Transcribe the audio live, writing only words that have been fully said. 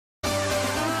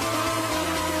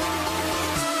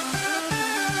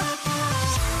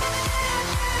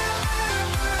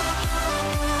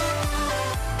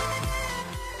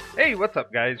Hey, what's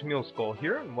up guys? Muleskull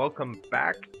here, and welcome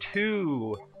back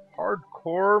to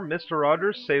Hardcore Mr.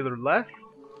 Rogers Sailor Lethe.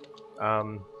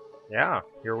 Yeah,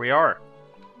 here we are.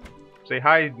 Say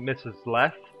hi, Mrs.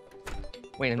 Lethe.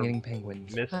 Wait, I'm getting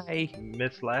penguins. Hi.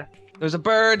 Miss Lethe. There's a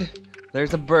bird!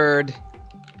 There's a bird!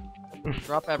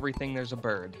 Drop everything, there's a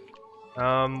bird.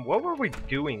 What were we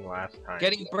doing last time?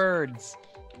 Getting birds!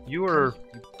 You were...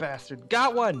 You bastard.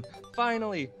 Got one!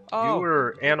 Finally! Oh! You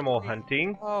were animal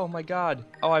hunting. Oh my god.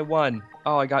 Oh, I won.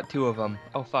 Oh, I got 2 of them.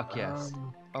 Oh, fuck yes.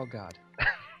 Oh god.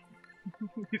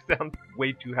 You sound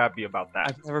way too happy about that.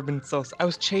 I've never been so... I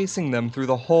was chasing them through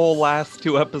the whole last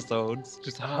 2 episodes.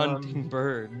 Just hunting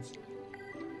birds.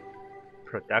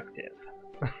 Productive.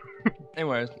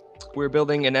 Anyways, we're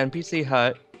building an NPC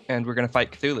hut, and we're gonna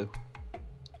fight Cthulhu.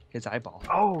 His eyeball.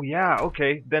 Oh, yeah,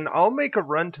 okay. Then I'll make a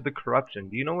run to the corruption.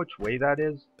 Do you know which way that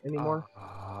is anymore?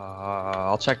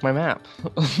 I'll check my map.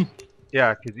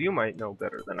 Yeah, because you might know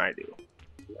better than I do.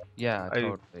 Yeah,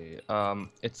 totally.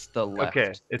 It's the left.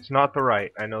 Okay, it's not the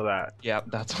right. I know that. Yeah,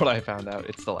 that's what I found out.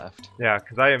 It's the left. Yeah,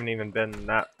 because I haven't even been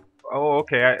that... Oh,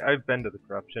 okay, I've been to the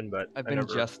corruption, but I've been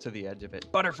just to the edge of it.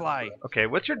 Butterfly! Okay,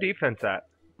 what's your defense at?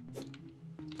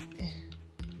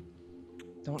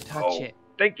 Don't touch it.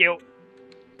 Thank you!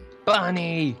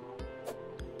 Bunny!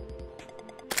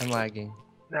 I'm lagging.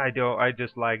 I don't. I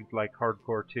just lagged like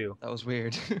hardcore too. That was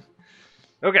weird.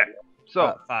 Okay,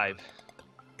 so 5.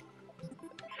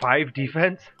 5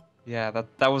 defense. Yeah,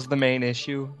 that was the main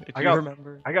issue. If you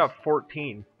remember. I got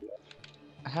 14.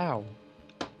 How?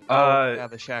 Oh, yeah,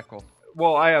 the shackle.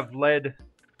 Well, I have lead.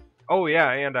 Oh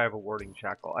yeah, and I have a warding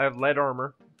shackle. I have lead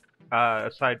armor,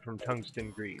 aside from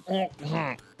tungsten greaves.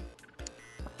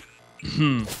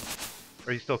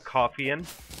 Are you still coffeeing?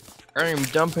 I am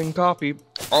dumping coffee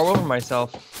all over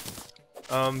myself.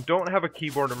 Don't have a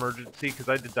keyboard emergency because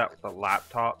I did that with a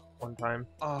laptop one time.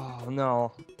 Oh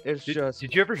no, it's just.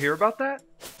 Did you ever hear about that?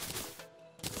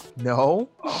 No.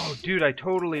 Oh, dude, I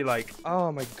totally like.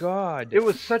 Oh my god. It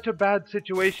was such a bad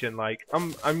situation. Like,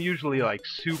 I'm usually like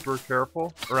super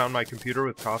careful around my computer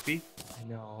with coffee. I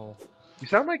know. You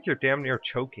sound like you're damn near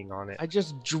choking on it. I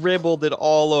just dribbled it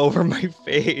all over my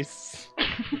face.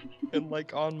 And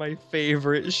like on my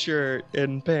favorite shirt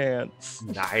and pants.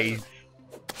 Nice.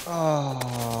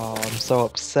 Oh, I'm so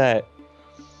upset.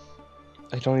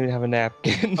 I don't even have a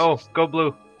napkin. Oh, go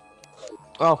blue.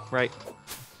 Oh, right.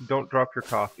 Don't drop your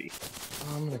coffee.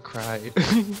 Oh, I'm gonna cry.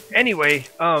 Anyway,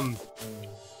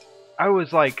 I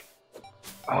was like,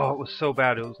 oh, it was so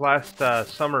bad. It was last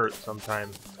summer at some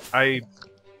time. I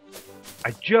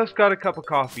just got a cup of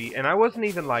coffee, and I wasn't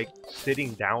even like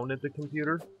sitting down at the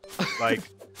computer. Like,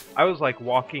 I was like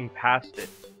walking past it,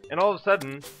 and all of a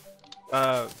sudden,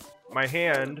 my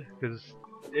hand, because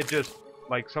it just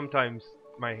like sometimes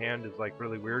my hand is like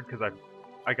really weird because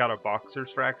I got a boxer's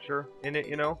fracture in it,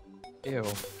 you know. Ew.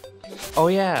 Oh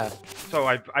yeah. So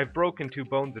I've broken 2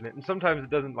 bones in it, and sometimes it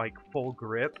doesn't like full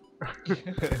grip,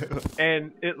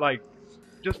 and it like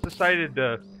just decided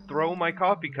to throw my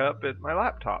coffee cup at my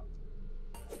laptop,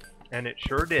 and it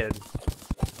sure did.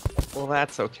 Well,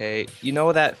 that's okay. You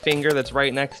know that finger that's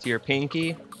right next to your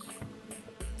pinky?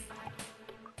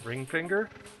 Ring finger?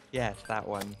 Yes, that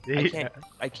one. Yeah.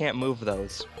 I can't move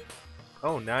those.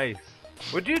 Oh, nice.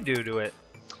 What'd you do to it?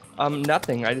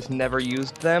 Nothing. I just never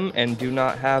used them and do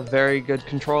not have very good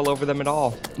control over them at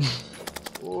all.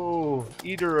 Oh,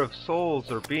 eater of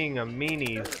souls or being a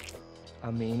meanies. A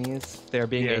meanies? They're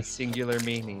being a Yes. singular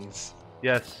meanies.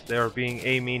 Yes, they are being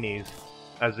a meanies.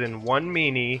 As in one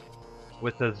meanie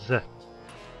with a Z.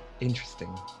 Interesting.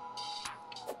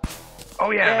 Oh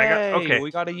yeah, and I got, okay.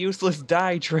 We got a useless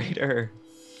dye trader.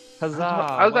 Huzzah!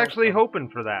 I was actually hoping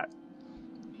for that.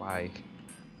 Why?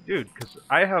 Dude, because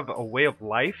I have a way of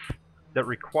life that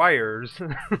requires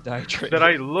Dye trader. that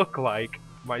I look like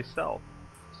myself.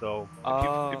 So,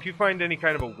 if you find any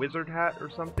kind of a wizard hat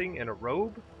or something and a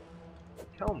robe,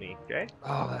 tell me, okay?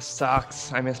 Oh, that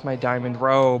sucks. I missed my diamond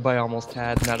robe I almost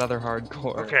had in that other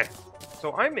hardcore. Okay,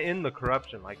 so I'm in the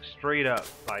corruption, like straight up,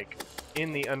 like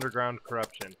in the underground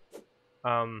corruption.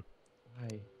 Why?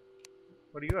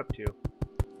 What are you up to?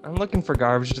 I'm looking for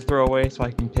garbage to throw away so I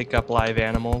can pick up live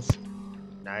animals.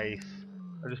 Nice.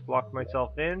 I just blocked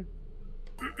myself in.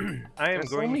 I am There's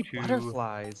going so many to.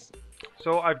 butterflies.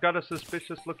 So I've got a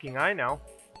suspicious-looking eye now.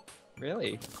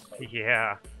 Really?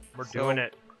 Yeah, we're doing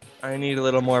it. I need a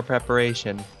little more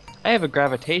preparation. I have a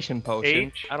gravitation potion.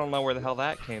 H. I don't know where the hell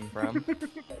that came from.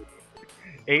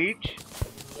 H.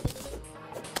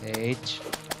 H.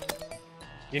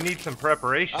 You need some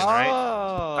preparation, Oh. right?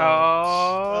 Ah.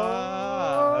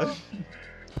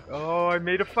 Oh, I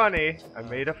made a funny. I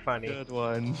made a funny. Good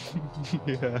one.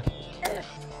 Yeah.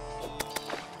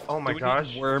 Oh my Do we gosh.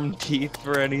 need worm teeth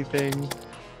for anything?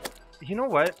 You know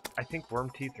what? I think worm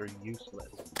teeth are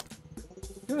useless.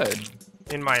 Good.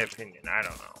 In my opinion, I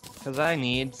don't know. Because I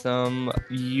need some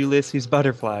Ulysses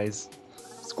butterflies.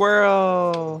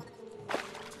 Squirrel!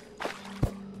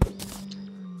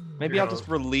 Maybe I'll just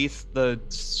release the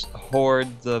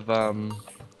hordes of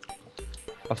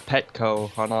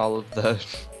Petco on all of the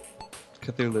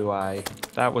Cthulhu-eye.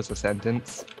 That was a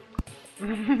sentence.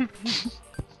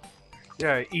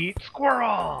 Yeah, eat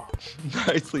squirrel!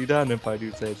 Nicely done, if I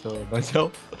do say so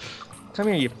myself. Come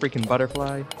here, you freaking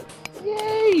butterfly.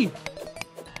 Yay!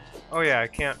 Oh yeah, I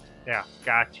can't... Yeah,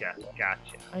 gotcha.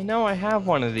 I know I have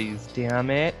one of these,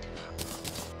 damn it.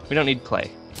 We don't need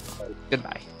clay.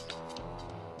 Goodbye.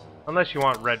 Unless you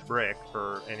want red brick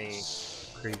for any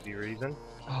crazy reason.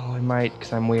 Oh, I might,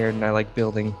 because I'm weird and I like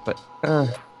building, but...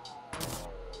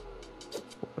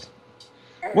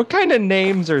 What kind of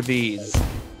names are these?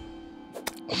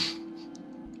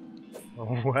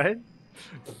 What?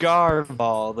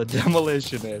 Garval, the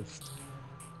demolitionist.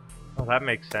 Oh, that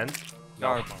makes sense.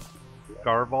 Garval.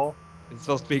 Garval? It's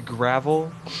supposed to be gravel?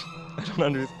 I don't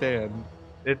understand.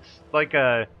 It's like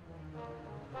a...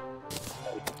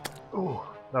 Ooh,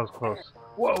 that was close.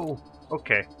 Whoa!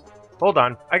 Okay. Hold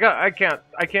on. I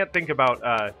can't think about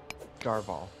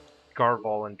Garval.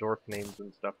 Garval and dwarf names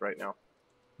and stuff right now.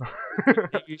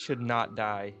 You should not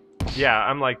die. Yeah,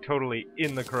 I'm like totally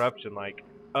in the corruption, like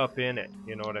up in it.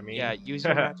 You know what I mean? Yeah, use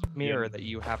your magic mirror that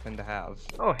you happen to have.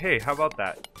 Oh, hey, how about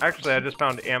that? Actually, I just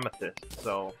found amethyst,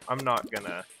 so I'm not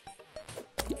gonna...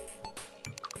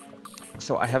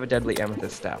 So I have a deadly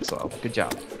amethyst staff, so good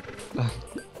job.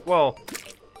 Well,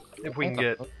 if we can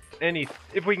get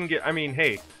I mean,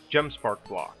 hey, gem spark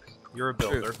blocks. You're a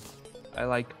builder. I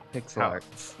like pixel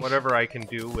arts. Whatever I can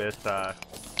do with,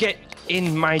 Get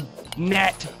in my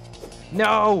net!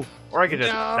 No! or I could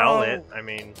just sell it, I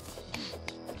mean...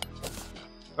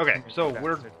 Okay, so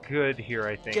we're good here,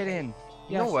 I think. Get in!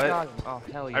 You know what? got him. Oh,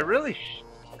 hell yeah. I really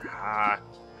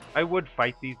I would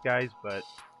fight these guys, but...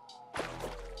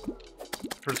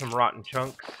 For some rotten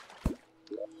chunks.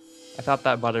 I thought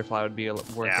that butterfly would be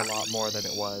worth a lot more than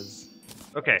it was.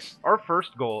 Okay, our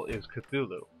first goal is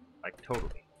Cthulhu. Like,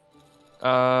 totally.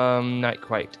 Not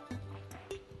quite.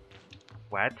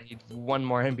 What? I need one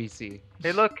more NPC.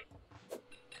 Hey, look!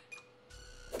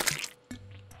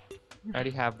 I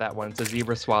already have that one. It's a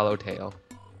zebra swallowtail.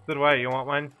 So do I. You want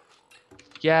one?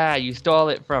 Yeah, you stole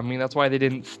it from me. That's why they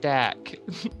didn't stack.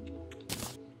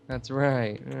 That's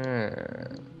right.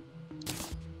 Are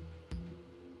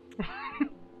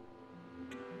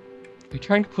you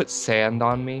trying to put sand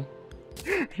on me?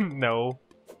 No.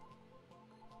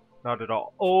 Not at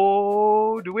all.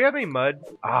 Oh, do we have any mud?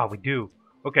 Ah, we do.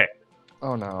 Okay.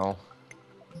 Oh no.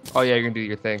 Oh yeah, you're gonna do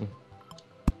your thing.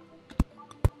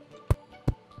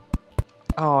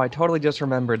 Oh, I totally just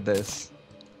remembered this.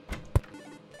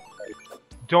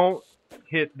 Don't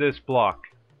hit this block.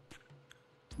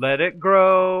 Let it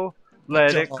grow.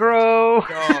 Let it grow.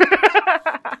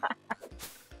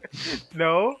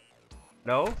 No?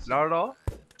 No? Not at all?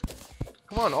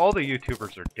 Come on, all the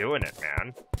YouTubers are doing it,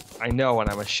 man. I know, and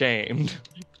I'm ashamed.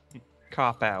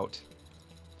 Cop out.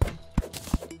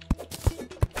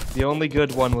 The only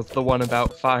good one was the one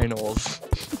about finals.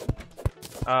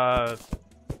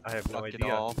 I have no Fuck it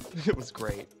idea. all. It was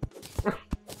great.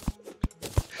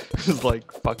 It was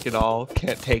like, fuck it all,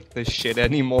 can't take this shit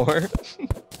anymore.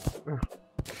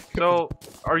 So,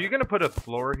 are you gonna put a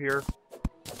floor here?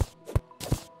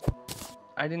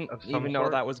 I didn't Of some even know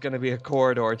sort? that was gonna be a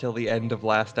corridor till the end of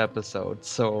last episode,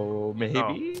 so maybe?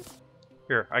 Oh.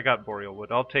 Here, I got boreal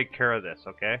wood. I'll take care of this,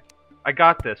 okay? I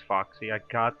got this, Foxy. I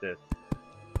got this.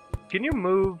 Can you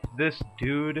move this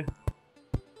dude?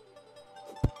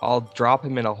 I'll drop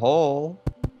him in a hole.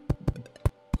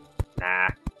 Nah.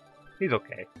 He's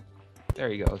okay. There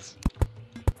he goes.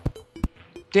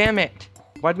 Damn it!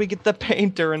 Why'd we get the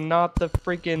painter and not the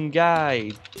freaking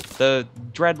guy? The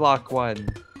dreadlock one.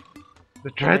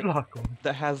 The dreadlock one.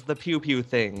 That has the pew pew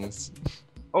things.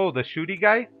 Oh, the shooty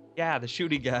guy? Yeah, the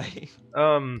shooty guy.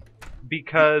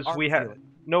 Because we Arc have...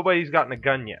 Nobody's gotten a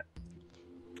gun yet.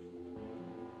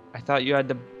 I thought you had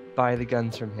to buy the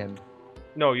guns from him.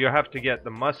 No, you have to get the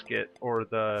musket or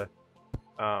the...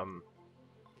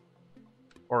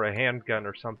 or a handgun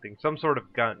or something. Some sort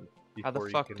of gun. How the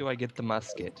fuck do I get the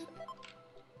musket?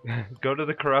 Go to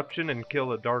the corruption and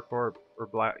kill a dark orb. Or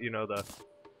black... You know, the...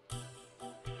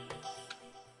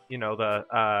 You know,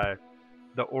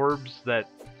 the orbs that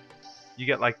you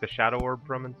get like the shadow orb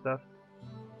from and stuff.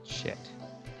 Shit.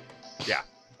 Yeah.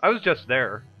 I was just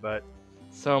there, but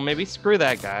So maybe screw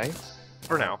that guy.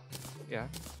 for now. Yeah.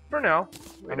 For now.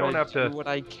 We don't have to... do what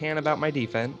I can about my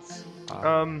defense.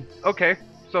 Okay.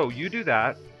 So, you do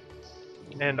that.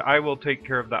 And I will take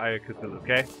care of the Eye of Cthulhu,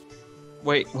 okay?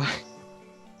 Wait, what?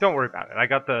 Don't worry about it. I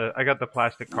got the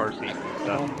plastic car seat and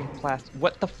stuff.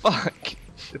 What the fuck?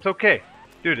 It's okay.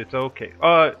 Dude, it's okay.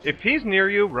 If he's near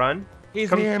you, run.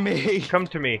 He's near me. Come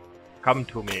to me. Come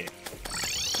to me.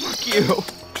 Fuck you.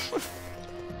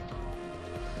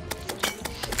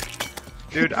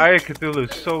 Dude, Eye of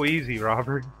Cthulhu's so easy,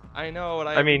 Robert. I know, and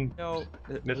I mean, know.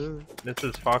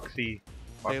 Mrs. Foxiness?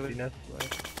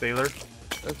 Sailor?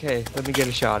 Okay, let me get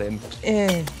a shot in.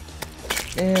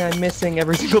 I'm missing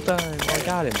every single time. Oh, I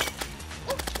got him.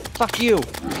 Fuck you!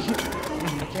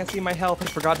 I can't see my health. I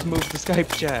forgot to move the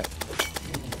Skype chat.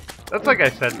 That's like I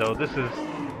said, though. This is...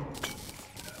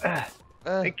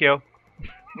 thank you.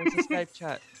 Where's the Skype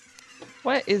chat?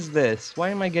 What is this? Why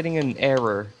am I getting an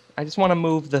error? I just want to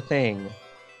move the thing.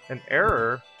 An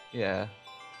error? Yeah.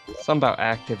 Something about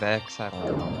ActiveX, I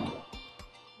don't know.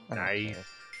 Nice.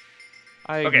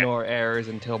 I ignore errors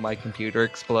until my computer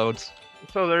explodes.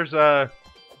 So there's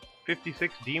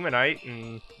 56 Demonite,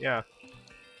 and yeah.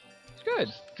 It's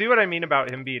good. See what I mean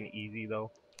about him being easy,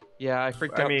 though? Yeah, I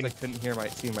freaked out because I couldn't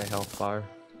see my health bar.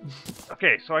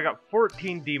 Okay, so I got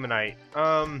 14 Demonite.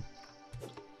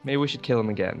 Maybe we should kill him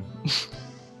again.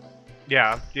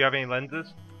 Yeah. Do you have any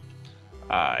lenses?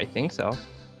 I think so.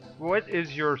 What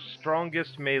is your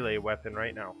strongest melee weapon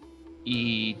right now?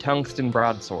 Tungsten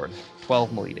broadsword,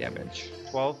 12 melee damage.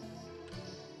 12?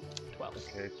 12.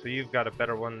 Okay, so you've got a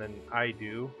better one than I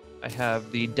do. I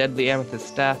have the deadly amethyst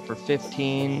staff for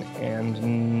 15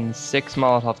 and 6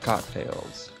 Molotov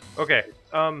cocktails. Okay,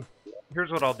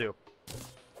 here's what I'll do.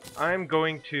 I'm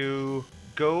going to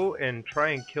go and try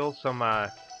and kill some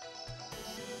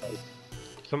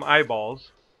eyeballs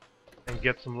and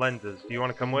get some lenses. Do you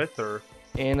want to come with, or?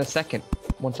 In a second,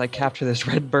 once I capture this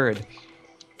red bird.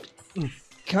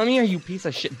 Come here, you piece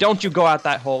of shit. Don't you go out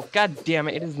that hole. God damn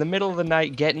it, it is the middle of the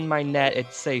night. Get in my net,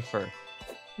 it's safer.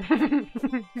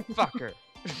 Fucker.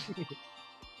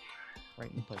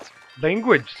 Right in place.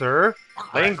 Language, sir.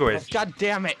 Language. God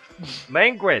damn it.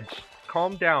 Language.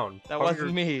 Calm down. That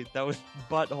wasn't me. That was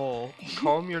butthole.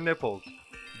 Calm your nipples.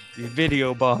 You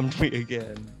video bombed me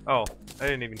again. Oh, I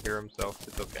didn't even hear him, so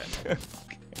it's okay.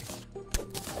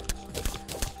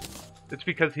 It's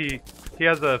because he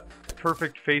has a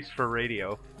perfect face for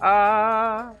radio.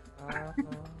 Ah.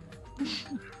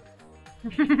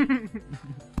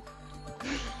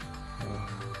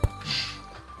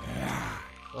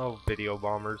 Oh, video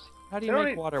bombers. How do you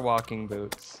make water walking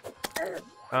boots?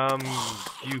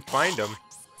 You find them.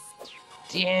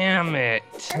 Damn it.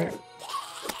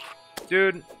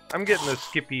 Dude, I'm getting the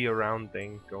skippy around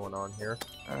thing going on here.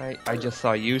 I just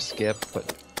saw you skip,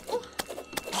 but...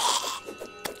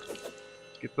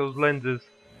 Get those lenses.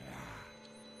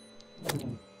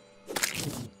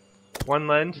 One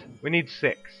lens. We need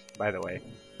 6, by the way.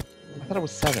 I thought it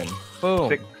was 7. Boom.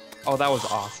 6. Oh, that was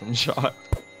awesome shot.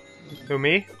 Who,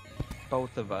 me?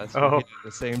 Both of us. Oh. We hit it at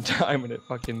the same time and it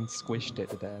fucking squished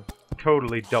it to death.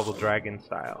 Totally Double Dragon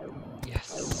style.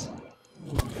 Yes.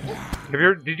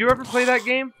 Did you ever play that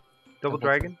game? Double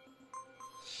Dragon?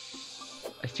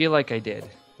 I feel like I did.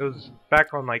 It was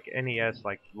back on like NES,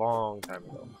 like long time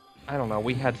ago. I don't know.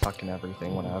 We had fucking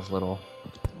everything when I was little.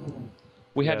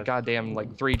 We had goddamn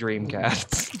like 3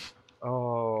 Dreamcasts.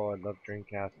 Oh, I love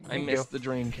Dreamcast. I miss the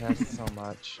Dreamcast so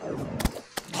much.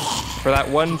 For that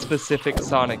one specific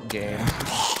Sonic game.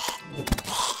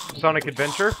 Sonic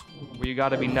Adventure? Where you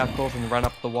gotta be Knuckles and run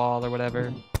up the wall or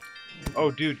whatever.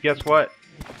 Oh, dude, guess what?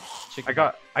 I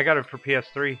got it for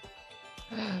PS3.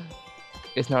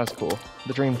 It's not as cool.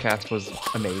 The Dreamcast was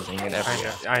amazing in every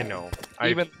way. I know.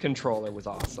 Even the controller was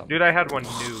awesome. Dude, I had one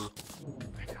new.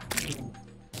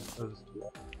 It was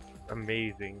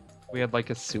amazing. We had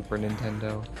like a Super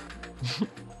Nintendo.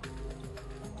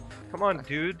 Come on,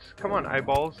 dudes. Come on,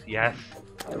 eyeballs. Yes.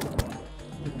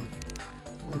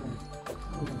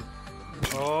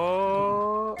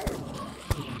 Oh.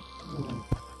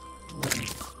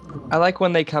 I like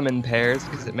when they come in pairs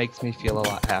because it makes me feel a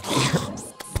lot happier.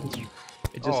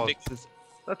 It just fixes...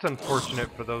 That's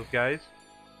unfortunate for those guys.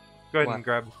 Go ahead and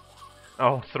grab...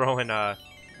 Oh, throwing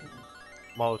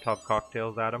Molotov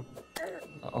cocktails at them.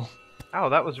 Oh. Ow,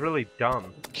 that was really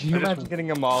dumb. Can you imagine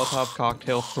getting a Molotov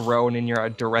cocktail thrown in your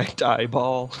direct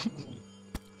eyeball?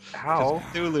 How?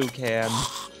 Cthulhu can.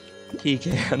 He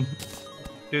can.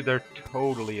 Dude, they're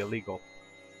totally illegal.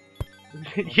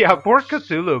 Yeah, poor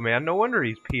Cthulhu, man. No wonder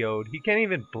he's PO'd. He can't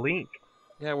even blink.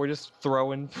 Yeah, we're just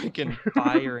throwing freaking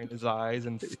fire in his eyes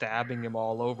and stabbing him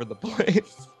all over the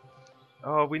place.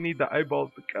 Oh, we need the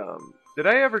eyeballs to come. Did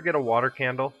I ever get a water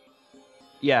candle?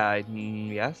 Yeah,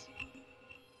 yes.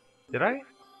 Did I?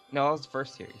 No, that was the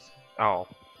first series. Oh.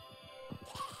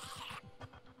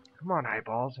 Come on,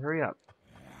 eyeballs, hurry up.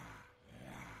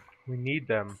 We need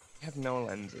them. I have no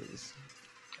lenses.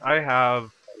 I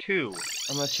have 2.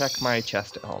 I'm gonna check my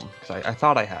chest at home, because I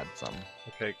thought I had some.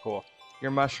 Okay, cool.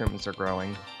 Your mushrooms are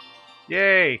growing.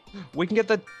 Yay! We can get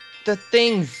the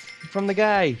things from the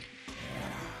guy.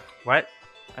 What?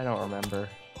 I don't remember.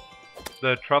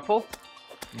 The truffle?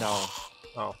 No.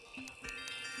 Oh.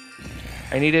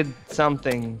 I needed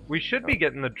something, We should be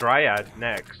getting the dryad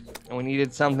next. and we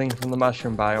needed something from the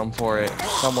mushroom biome for it.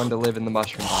 Someone to live in the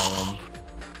mushroom biome.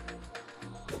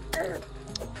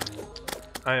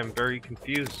 I am very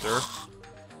confused, sir.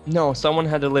 No, someone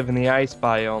had to live in the ice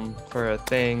biome for a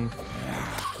thing.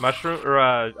 Mushroom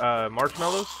or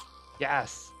marshmallows?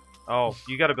 Yes. Oh,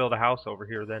 you got to build a house over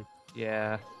here then.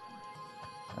 Yeah.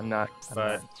 I'm not.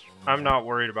 I'm not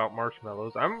worried about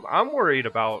marshmallows. I'm worried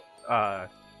about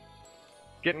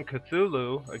getting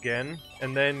Cthulhu again,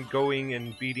 and then going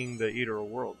and beating the Eater of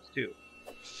Worlds too.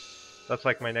 That's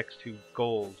like my next 2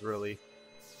 goals, really.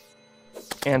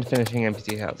 And finishing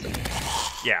NPC housing.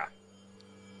 Yeah.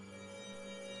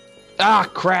 Ah,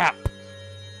 crap!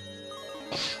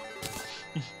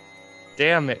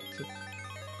 Damn it.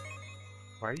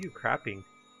 Why are you crapping?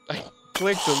 I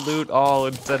clicked to loot all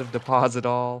instead of deposit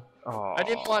all. Oh. I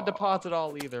didn't want deposit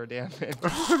all either, damn it.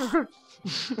 I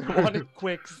wanted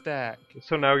quick stack.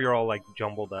 So now you're all like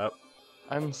jumbled up.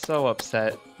 I'm so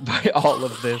upset by all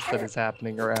of this that is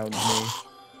happening around me.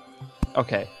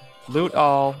 Okay, loot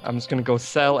all. I'm just gonna go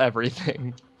sell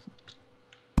everything.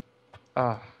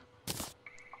 Ah.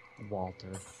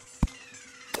 Walter.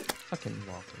 Fucking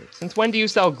Walter. Since when do you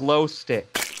sell glow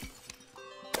sticks?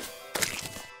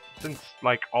 Since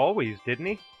like always, didn't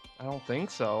he? I don't think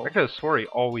so. I could have swore he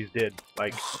always did.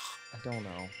 Like I don't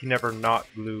know. he never not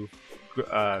glue.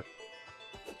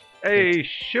 Hey,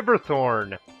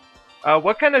 Shiverthorn.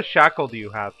 What kind of shackle do you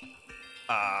have?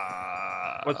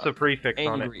 What's the prefix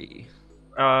angry.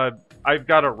 on it? I've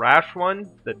got a rash one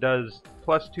that does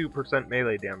plus 2%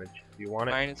 melee damage. Do you want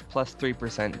it? Mine is plus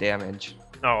 3% damage.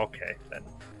 Oh, okay. Then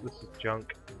this is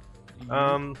junk.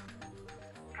 Gosh,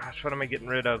 what am I getting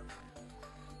rid of?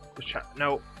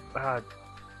 No.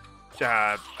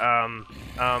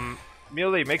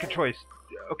 Muley, make a choice.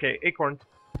 Okay, acorn.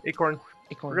 Acorn.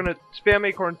 Acorn. We're gonna spam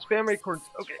acorn. Spam acorns.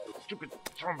 Okay, stupid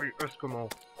zombie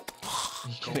Eskimo.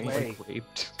 You're getting away. like,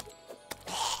 raped.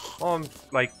 Oh, I'm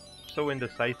like so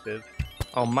indecisive.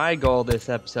 Oh, my goal this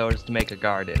episode is to make a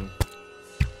garden.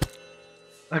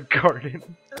 A garden.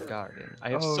 A garden. I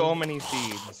have Oh. so many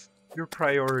seeds. Your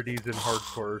priorities in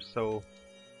hardcore are so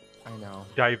I know.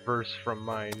 diverse from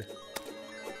mine.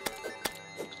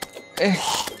 Eh.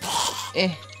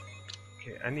 Okay,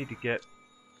 I need to get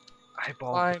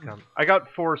eyeballs to Fine. come. I got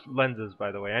 4 lenses,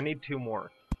 by the way. I need 2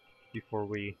 more before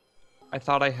we... I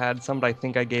thought I had some, but I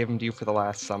think I gave them to you for the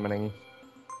last summoning.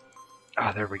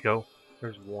 Ah, there we go.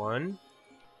 There's 1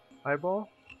 eyeball.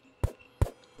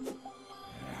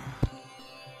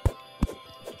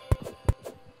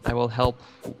 I will help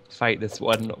fight this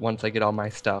one once I get all my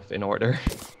stuff in order.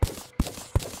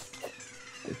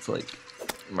 It's like,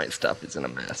 my stuff is in a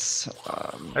mess.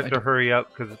 I have to hurry up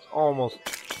because it's almost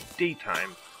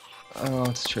daytime. Oh,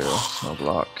 it's true. No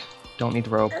block. Don't need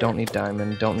rope, don't need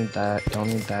diamond, don't need that, don't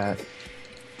need that.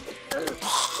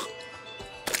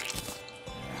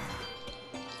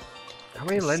 How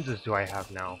many lenses do I have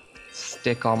now?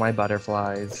 Stick all my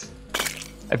butterflies.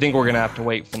 I think we're gonna have to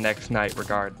wait for next night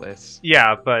regardless.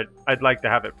 Yeah, but I'd like to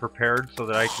have it prepared so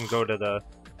that I can go to the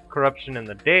corruption in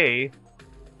the day.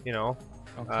 You know,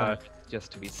 Okay,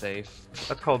 just to be safe.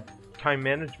 that's called time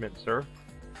management, sir.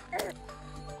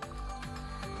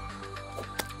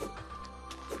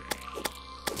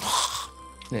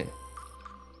 Eh,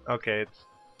 Okay, it's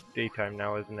daytime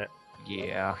now, isn't it?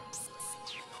 yeah.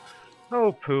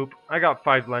 Oh, poop. I got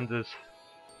 5 lenses.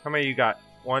 How many you got?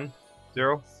 1?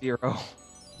 0? 0.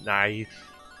 Nice.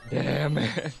 Damn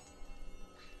it.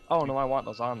 Oh no, I want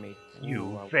those on me. You Ooh,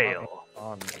 I want fail. it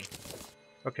on me.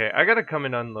 Okay, I gotta come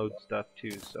and unload stuff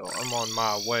too, so I'm on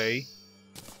my way.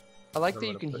 I like I'm that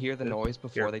you gonna can put hear the this noise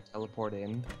before here. they teleport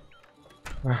in.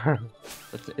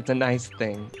 It's a nice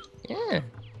thing. Yeah.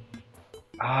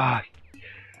 Ah,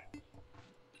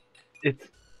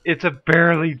 it's a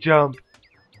barely jump.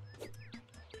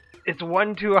 It's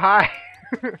 1 too high.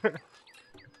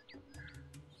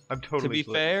 I'm totally. To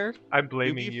be fair, I'm to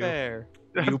blaming be you. fair,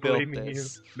 I'm you built blaming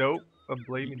this. you. Nope, I'm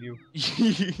blaming you.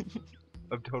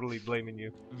 I'm totally blaming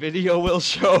you. Video will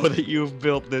show that you've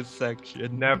built this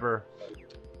section. Never.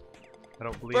 I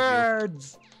don't believe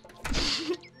Birds!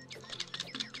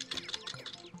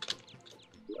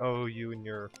 Oh, you and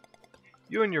your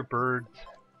birds.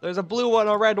 There's a blue one,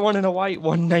 a red one, and a white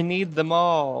one. I need them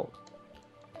all.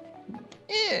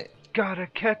 Gotta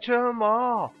catch 'em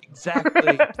all.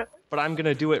 Exactly. But I'm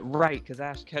gonna do it right, because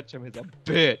Ash Ketchum is a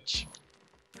bitch.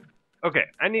 Okay,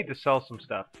 I need to sell some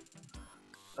stuff.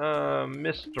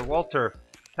 Mr. Walter,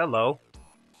 hello.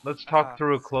 Let's talk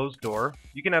through a closed door.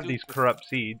 You can have these corrupt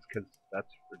seeds, because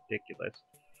that's ridiculous.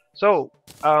 So,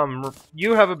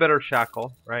 you have a better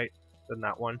shackle, right, than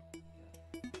that one?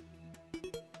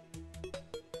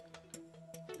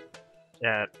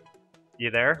 Yeah.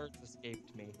 You there? Birds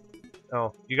escaped me.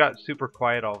 Oh, you got super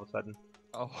quiet all of a sudden.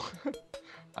 Oh.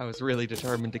 I was really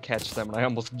determined to catch them, and I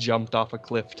almost jumped off a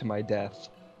cliff to my death.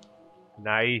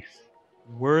 Nice.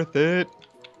 Worth it.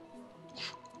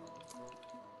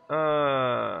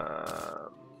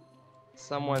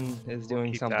 Someone is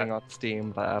doing something on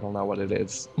Steam, but I don't know what it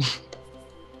is.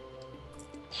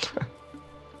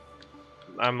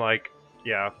 I'm like,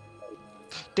 yeah.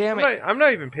 Damn it! I'm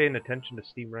not even paying attention to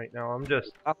Steam right now. I'm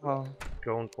just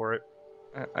going for it.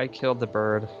 I killed the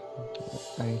bird.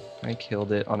 I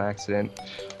killed it on accident.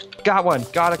 Got one!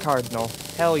 Got a cardinal.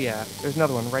 Hell yeah. There's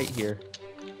another one right here.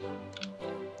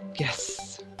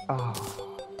 Yes!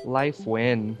 Oh, life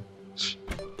win.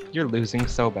 You're losing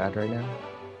so bad right now.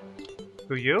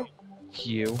 Who, you?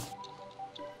 Hugh.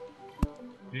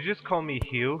 Did you just call me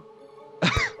Hugh?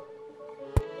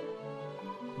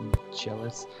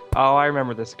 Jealous. Oh, I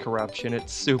remember this corruption.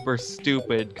 It's super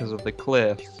stupid because of the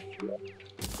cliff.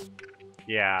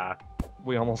 Yeah.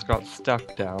 We almost got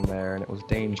stuck down there, and it was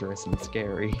dangerous and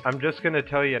scary. I'm just gonna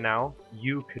tell you now,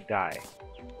 you could die.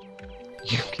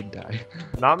 You could die.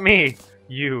 Not me,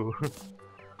 you.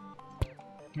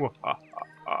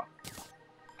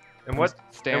 And what?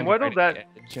 Stand what'll right that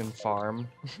at the edge and farm?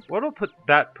 What'll put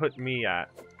me at?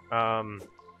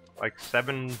 Like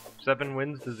seven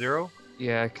wins to 0?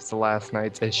 Yeah, because the last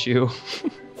night's issue.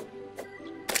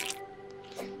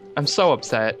 I'm so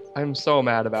upset. I'm so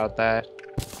mad about that.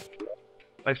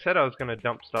 I said I was gonna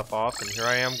dump stuff off, and here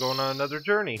I am going on another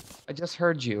journey. I just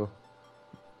heard you.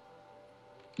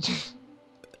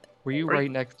 Were you right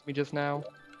next to me just now?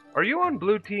 Are you on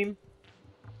blue team?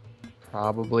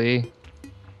 Probably.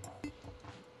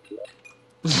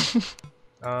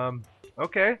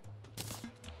 Okay.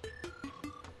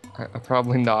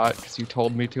 Probably not, because you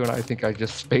told me to, and I think I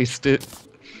just spaced it.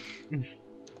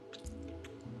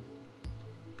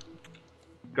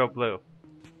 Go blue.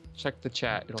 Check the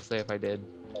chat, it'll say if I did.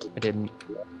 I didn't.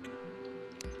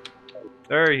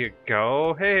 There you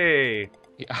go. Hey.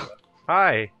 Yeah.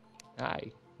 Hi.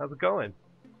 Hi. How's it going?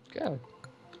 Good.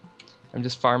 I'm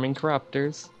just farming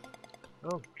corruptors.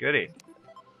 Oh, goody.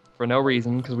 For no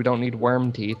reason, because we don't need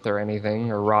worm teeth or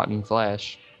anything, or rotten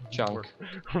flesh. Junk.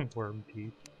 Worm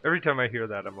teeth. Every time I hear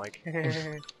that, I'm like,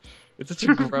 It's such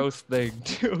a gross thing,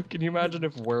 too. Can you imagine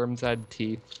if worms had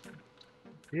teeth?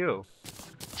 Ew.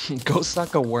 Go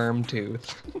suck a worm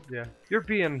tooth. Yeah. You're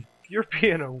being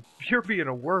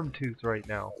a worm tooth right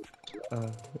now.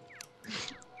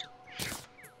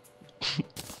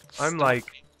 I'm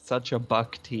like such a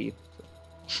buck teeth.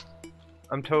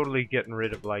 I'm totally getting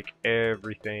rid of like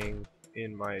everything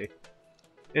in my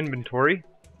inventory.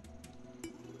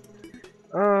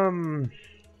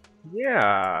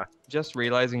 Yeah. Just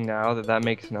realizing now that that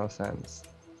makes no sense.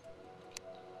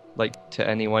 Like, to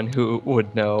anyone who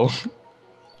would know.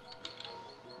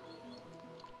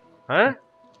 Huh?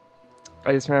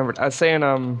 I just remembered. I was saying,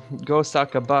 go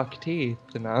suck a buck teeth,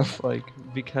 and I was like,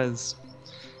 because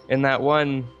in that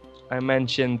one, I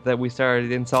mentioned that we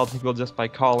started insulting people just by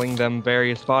calling them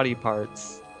various body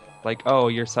parts. Like, oh,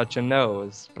 you're such a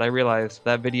nose. But I realized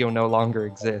that video no longer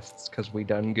exists, because we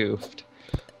done goofed.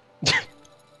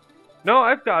 No,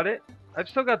 I've got it. I've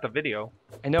still got the video.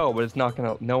 I know, but it's not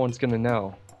gonna, no one's gonna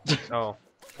know. Oh.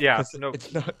 Yeah, no.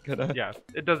 It's not gonna... Yeah,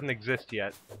 it doesn't exist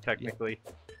yet, technically.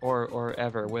 Yeah. Or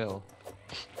ever will.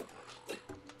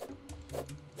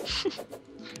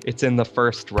 It's in the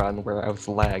first run where I was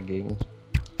lagging.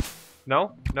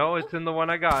 No, it's in the one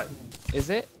I got.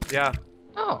 Is it? Yeah.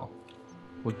 Oh.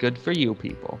 Well, good for you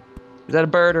people. Is that a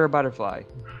bird or a butterfly?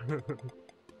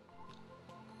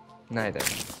 Neither.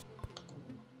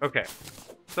 Okay.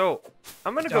 So,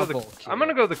 I'm gonna go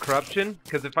the corruption,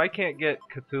 because if I can't get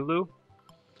Cthulhu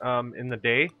in the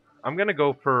day, I'm gonna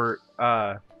go for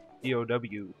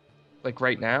EOW. Like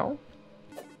right now?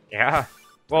 Yeah.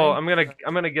 Well, I'm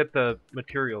gonna get the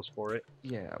materials for it.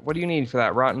 Yeah. What do you need for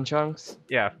that? Rotten chunks?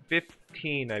 Yeah,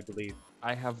 15, I believe.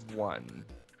 I have 1.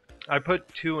 I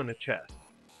put 2 in a chest.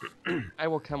 I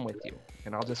will come with you,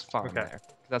 and I'll just farm there.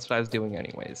 That's what I was doing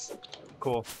anyways.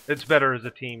 Cool. It's better as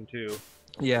a team, too.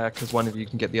 Yeah, because one of you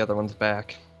can get the other ones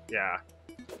back. Yeah.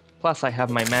 Plus, I have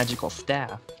my magical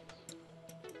staff.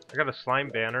 I got a slime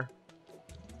banner.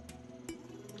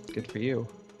 Good for you.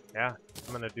 Yeah,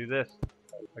 I'm gonna do this.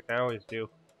 Like I always do.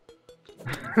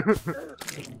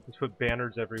 Just put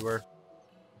banners everywhere.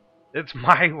 It's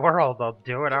my world, I'll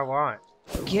do what I want.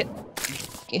 Get...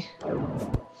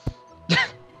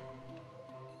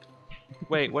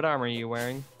 Wait, what armor are you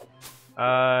wearing?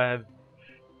 2/3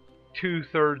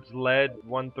 lead,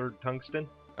 1/3 tungsten.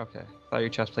 Okay, I thought your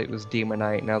chest plate was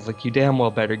demonite, and I was like, you damn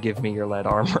well better give me your lead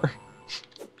armor.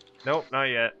 Nope, not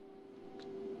yet.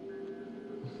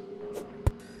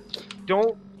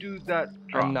 Don't do that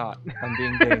drop. I'm not. I'm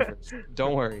being dangerous.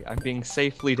 Don't worry, I'm being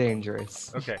safely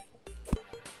dangerous. Okay.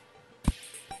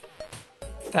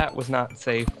 That was not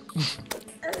safe.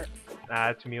 Ah,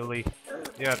 it's Muley.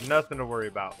 You have nothing to worry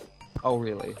about. Oh,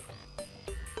 really?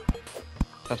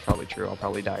 That's probably true. I'll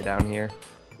probably die down here.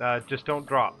 Just don't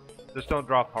drop. Just don't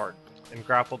drop hard. And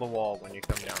grapple the wall when you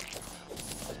come down.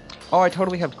 Oh, I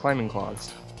totally have climbing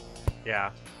claws.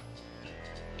 Yeah.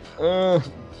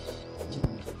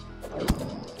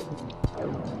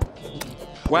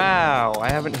 Wow, I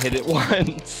haven't hit it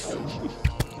once.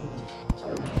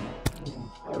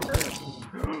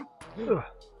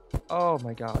 Oh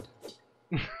my god.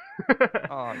 Oh,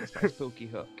 I missed my spooky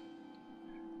hook.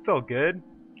 It's all good.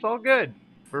 It's all good.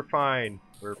 We're fine.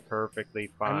 We're perfectly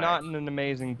fine. I'm not in an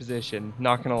amazing position,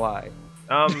 not gonna lie.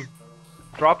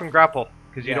 Drop and grapple,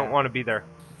 because you Yeah. don't want to be there.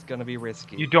 It's gonna be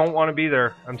risky. You don't want to be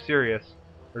there. I'm serious.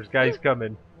 There's guys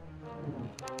coming.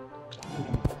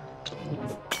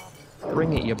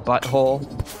 Bring it, you butthole.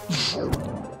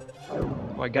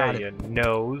 Oh, I got Yeah, it. you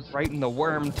nose. Right in the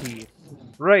worm teeth.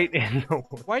 Right in the...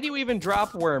 Why do you even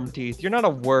drop worm teeth? You're not a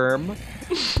worm.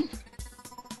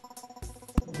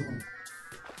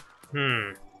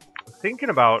 Thinking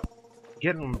about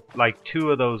getting like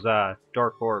 2 of those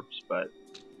dark orbs, but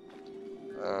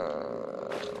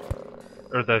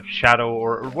or the shadow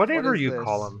or whatever What is you this?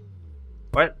 call them.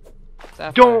 What?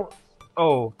 Sapphire. Don't.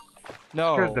 Oh,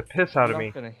 No. scared the piss out of I'm me.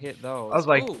 not gonna hit those. I was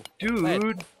like, Ooh, dude,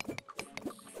 lead.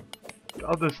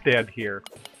 I'll just stand here.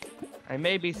 I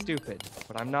may be stupid,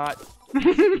 but I'm not.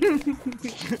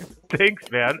 Thanks,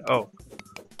 man. Oh,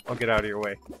 I'll get out of your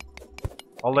way.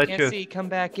 I'll let Can't you. see. Come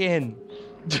back in.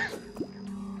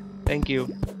 Thank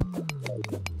you.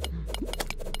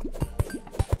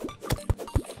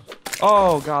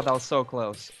 Oh god, that was so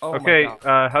close. Oh Okay, my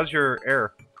god. how's your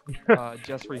air?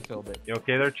 Just refilled it. You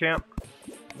okay there, champ?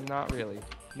 Not really.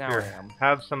 Now Here, I am.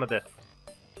 have some of this.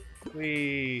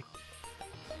 Whee.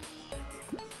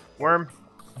 Worm.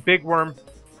 Big worm.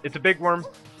 It's a big worm.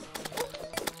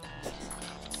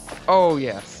 Oh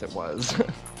yes, it was.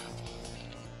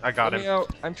 I got Let me him. out.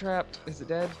 I'm trapped. Is it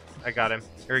dead? I got him.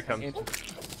 Here he comes.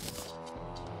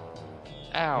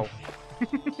 Ow.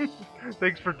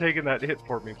 Thanks for taking that hit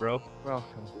for me, bro.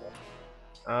 Welcome.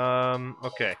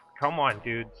 Okay. Come on,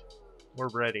 dudes. We're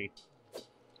ready.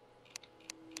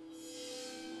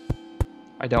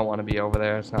 I don't want to be over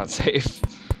there. It's not safe.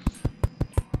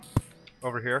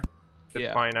 Over here? It's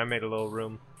Yeah. fine. I made a little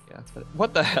room. Yeah.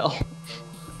 What the hell?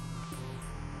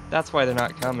 That's why they're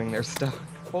not coming. They're stuck.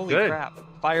 Holy Good. crap.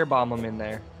 Firebomb them in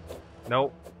there.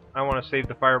 Nope. I want to save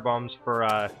the fire bombs for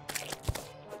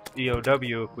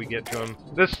EOW if we get to him.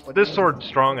 This sword's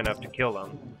strong enough to kill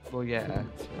them. Well, yeah.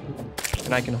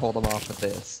 And I can hold them off with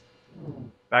this.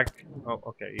 Back. Oh,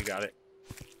 okay. You got it.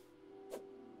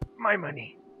 My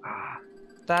money. Ah.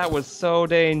 That was so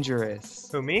dangerous.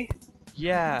 Who, me?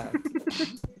 Yeah.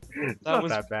 It's not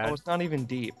that bad. That was not even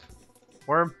deep.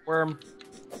 Worm? Worm.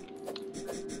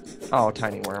 Oh,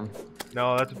 tiny worm.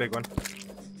 No, that's a big one.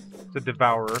 It's a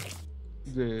devourer.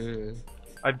 Ugh.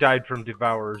 I've died from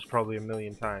devourers probably a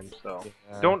million times, so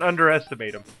Yeah. don't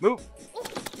underestimate them. Move!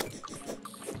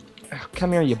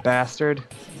 Come here, you bastard.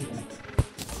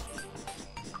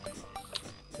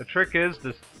 The trick is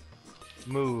to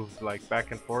move like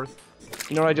back and forth.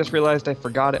 You know what I just realized I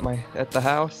forgot at the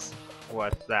house?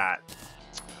 What's that?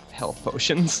 Health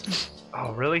potions.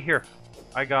 Oh, really? Here.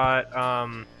 I got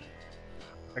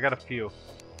a few.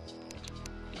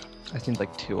 I think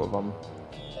like 2 of them.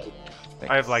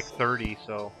 I have like 30,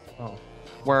 so. Oh.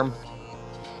 Worm.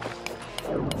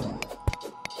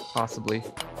 Possibly.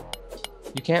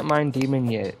 You can't mine demon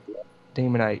yet.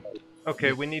 Demonite.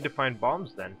 Okay, we need to find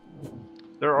bombs then.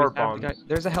 There are bombs.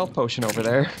 There's a health potion over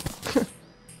there.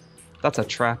 That's a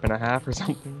trap and a half or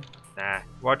something. Nah,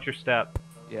 watch your step.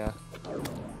 Yeah.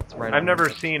 It's right I've on never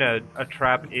there. seen a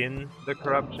trap in the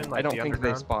corruption, like I don't the think they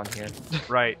underground. spawn here.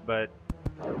 Right, but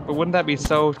But wouldn't that be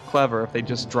so clever if they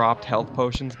just dropped health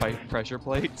potions by pressure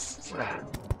plates?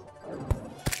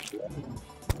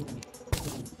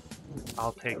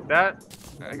 I'll take that.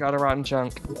 I got a rotten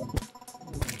chunk.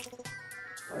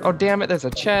 Oh damn it! There's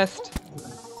a chest.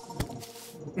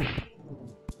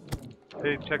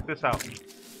 Hey, check this out.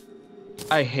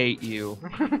 I hate you.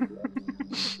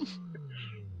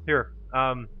 Here,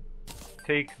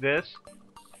 take this.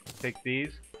 Take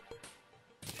these.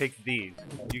 Take these.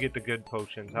 You get the good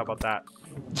potions. How about that?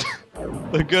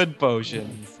 The good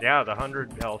potions. Yeah, the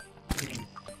 100 health.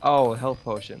 Oh, health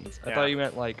potions. I Yeah. thought you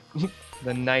meant like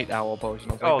the night owl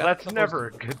potion. I was Oh, like, that's the never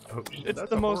a good potion. It's That's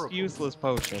the a most horrible- useless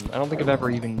potion. I don't think I've ever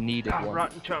even needed one.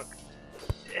 rotten chunk.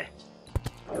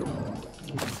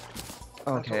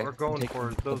 Okay, we're going taking for,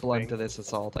 is the those blunt things. of this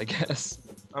assault, I guess.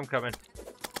 I'm coming.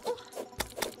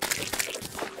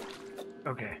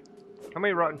 Okay. How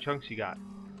many rotten chunks you got?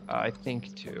 I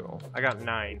think 2. I got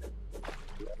 9.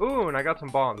 Ooh, and I got some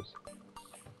bombs.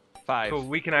 5. So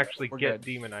we can actually We're get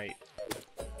good. Demonite.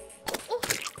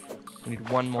 We need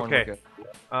one more. Okay. And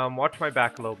we're good. Watch my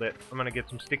back a little bit. I'm gonna get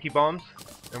some sticky bombs,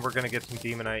 and we're gonna get some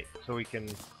Demonite so we can...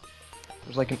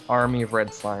 There's like an army of red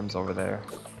slimes over there.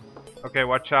 Okay,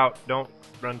 watch out. Don't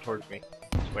run towards me.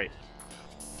 Just wait.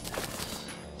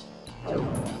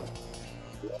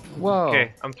 Whoa.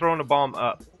 Okay, I'm throwing a bomb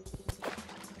up.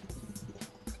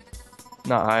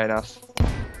 Not high enough.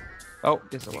 Oh,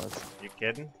 yes it was. You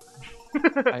kidding?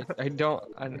 I don't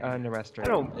underestimate.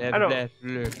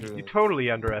 You totally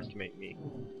underestimate me.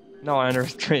 No, I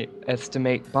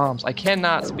underestimate bombs. I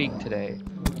cannot speak today.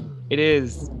 It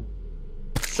is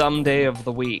some day of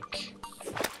the week.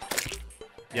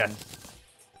 Yes.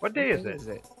 What day is What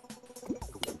it?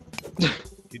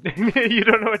 it? You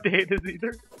don't know what day it is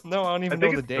either? No, I don't I even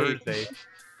know think the it's date. Thursday.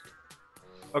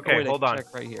 Oh, Okay, wait, hold I on. can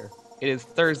check right here. It is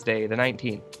Thursday, the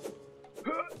 19th.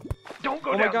 Don't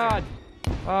go Oh down my god!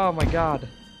 Oh my god!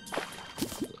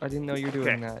 I didn't know you were doing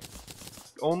Okay. that. there.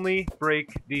 Only break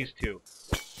these 2.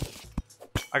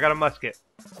 I got a musket.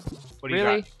 What do you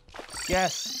Really? got?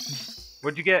 Yes.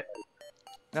 What'd you get?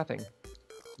 Nothing.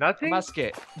 Nothing?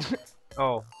 Musket.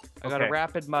 Oh. I got a okay.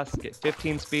 rapid musket.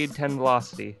 15 speed, 10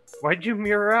 velocity. Why'd you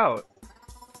mirror out?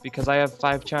 Because I have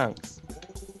 5 chunks.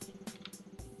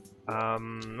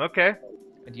 Okay.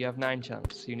 And you have 9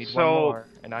 chunks. You need So- one more.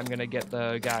 And I'm gonna get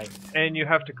the guy. And you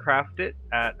have to craft it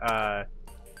at a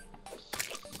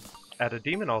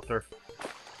demon altar.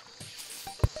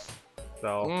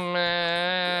 So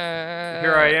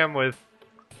here I am with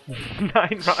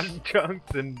 9 rotten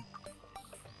chunks, and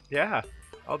yeah,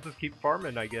 I'll just keep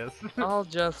farming, I guess. I'll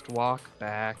just walk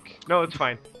back. No, it's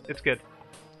fine. It's good.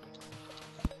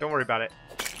 Don't worry about it.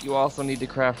 You also need to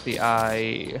craft the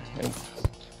eye. And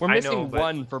we're I missing know, but-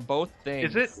 one for both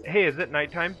things. Is it? Hey, is it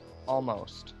nighttime?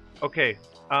 Almost. Okay.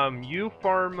 You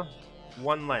farm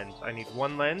 1 lens. I need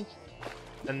 1 lens,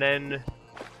 and then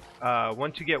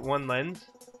once you get 1 lens,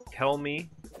 tell me,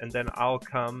 and then I'll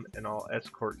come and I'll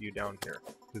escort you down here.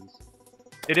 'Cause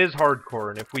it is hardcore,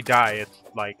 and if we die, it's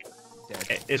like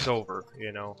Dead. it's over,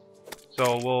 you know.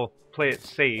 So we'll play it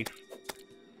safe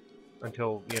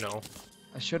until, you know.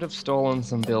 I should have stolen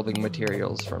some building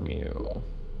materials from you.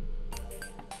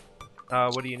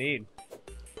 What do you need?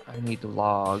 I need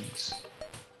logs.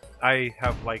 I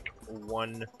have like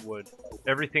 1 wood.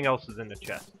 Everything else is in the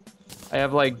chest. I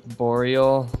have like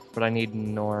boreal, but I need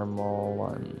normal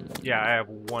ones. Yeah, I have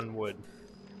 1 wood.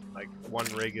 Like 1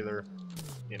 regular,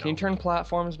 you know. Can you turn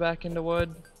platforms back into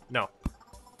wood? No.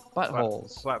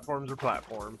 Buttholes. Platforms are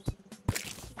platforms.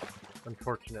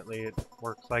 Unfortunately, it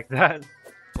works like that.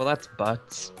 Well, that's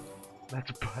butts.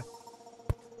 That's but.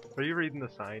 Are you reading the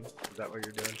sign? Is that what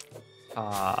you're doing?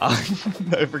 Ah,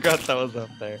 I forgot that was up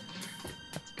there.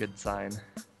 That's a good sign.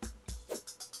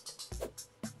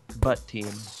 Butt team.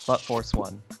 Butt force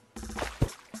 1.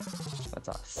 That's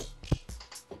us.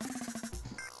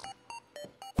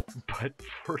 But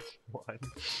first one.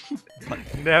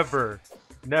 Never.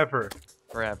 Never.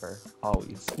 Forever.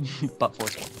 Always. Butt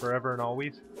force 1. Forever and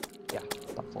always. Yeah,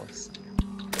 butt force.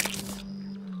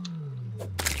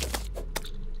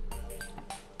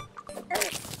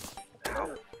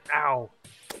 Ow. Ow.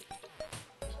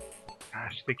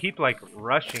 Gosh, they keep like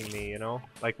rushing me, you know?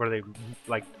 Like where they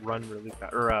like run really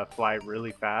fast or fly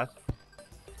really fast.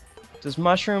 Does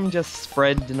mushroom just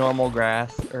spread to normal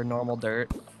grass or normal dirt?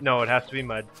 No, it has to be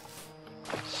mud.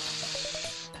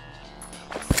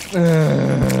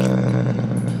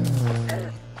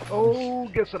 Oh,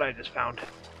 guess what I just found?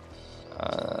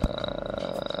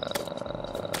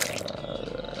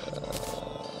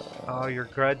 Oh, you're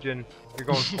grudging. You're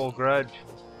going full grudge.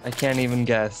 I can't even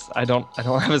guess. I don't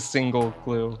have a single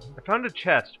clue. I found a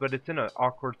chest, but it's in an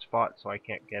awkward spot, so I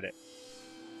can't get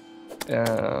it.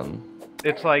 Um.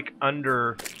 It's like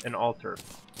under an altar.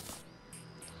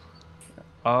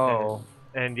 Oh.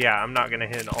 And yeah, I'm not gonna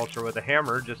hit an ultra with a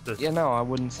hammer just to... Yeah, no, I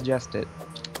wouldn't suggest it.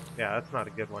 Yeah, that's not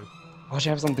a good one. Watch,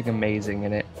 have something amazing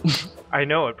in it. I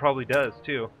know, it probably does,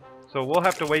 too. So we'll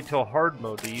have to wait till hard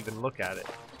mode to even look at it.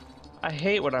 I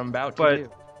hate what I'm about to But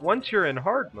do. once you're in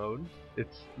hard mode,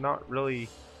 it's not really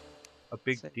a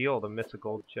big deal to miss a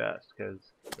gold chest, because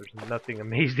there's nothing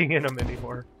amazing in them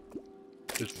anymore.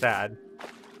 It's sad,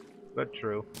 but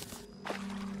true.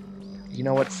 You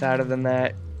know what's sadder than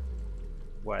that?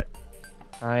 What?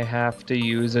 I have to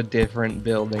use a different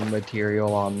building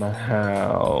material on the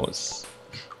house.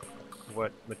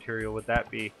 What material would that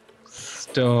be?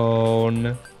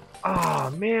 Stone. Oh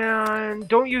man,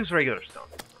 don't use regular stone.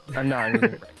 I'm not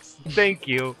using bricks. Thank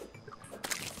you.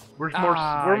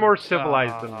 We're more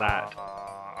civilized than that.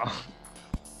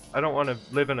 I don't want to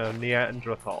live in a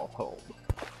Neanderthal home.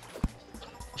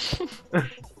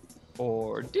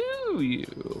 Or do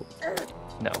you?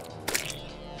 No.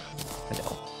 I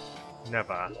don't.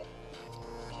 Never.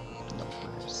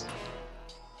 Numbers.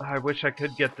 I wish I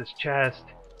could get this chest.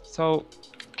 So,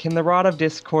 can the Rod of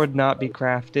Discord not be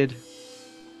crafted?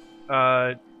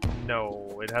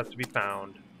 No, it has to be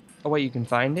found. Oh wait, you can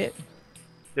find it?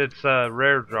 It's a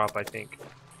rare drop, I think.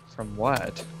 From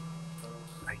what?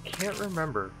 I can't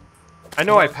remember. I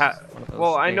know I passed.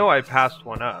 Well, I know I passed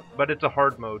one up, but it's a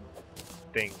hard mode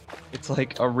thing. It's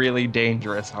like a really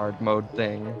dangerous hard mode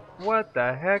thing. What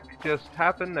the heck just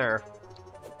happened there?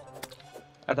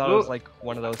 I thought it was like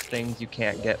one of those things you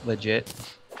can't get legit.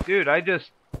 Dude, I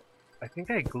think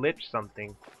I glitched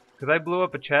something. Because I blew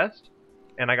up a chest,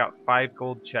 and I got 5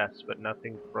 gold chests, but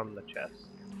nothing from the chest.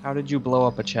 How did you blow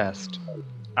up a chest?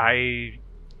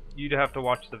 You'd have to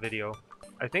watch the video.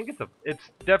 I think it's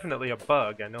definitely a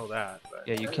bug, I know that. But...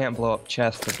 Yeah, you can't blow up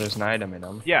chests if there's an item in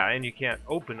them. Yeah, and you can't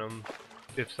open them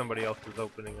if somebody else is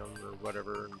opening them or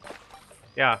whatever. And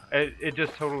yeah, it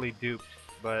just totally duped,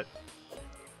 but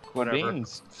whatever.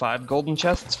 Beans. 5 golden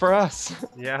chests for us.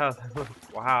 Yeah,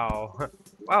 wow.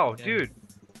 Wow, yeah. Dude,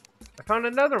 I found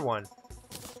another one.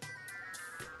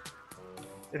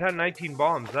 It had 19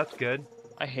 bombs, that's good.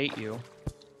 I hate you.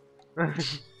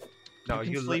 No,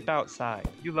 you can sleep outside.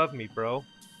 You love me, bro.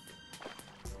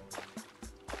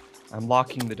 I'm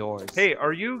locking the doors. Hey,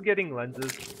 are you getting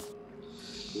lenses?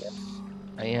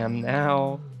 I am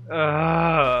now.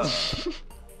 I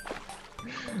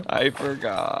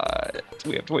forgot.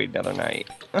 We have to wait another night.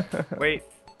 Wait,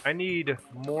 I need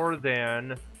more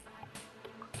than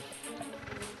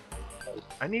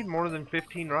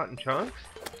 15 rotten chunks?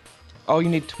 Oh, you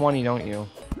need 20, don't you?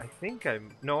 I think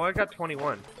no, I got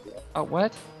 21. Oh,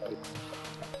 what?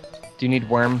 Do you need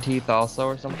worm teeth also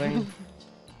or something?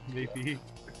 Maybe.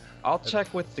 I'll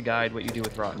check with the guide what you do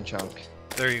with rotten chunk.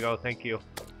 There you go, thank you.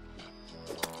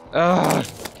 Ugh!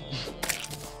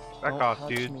 Back off,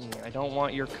 dude. Me. I don't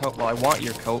want your coat. Well, I want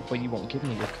your coat, but you won't give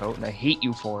me your coat, and I hate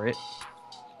you for it.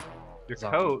 Your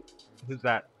coat? Who's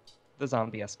that? The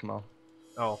zombie Eskimo.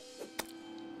 Oh.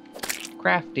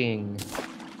 Crafting.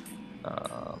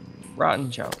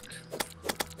 Rotten chunk.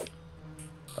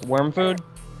 Worm food?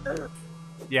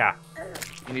 Yeah.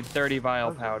 You need 30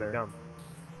 vial powder. Dumb.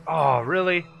 Oh,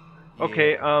 really? Yeah.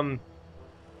 Okay,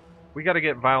 we gotta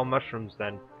get vile mushrooms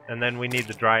then, and then we need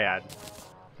the dryad.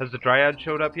 Has the dryad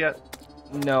showed up yet?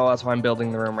 No, that's why I'm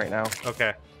building the room right now.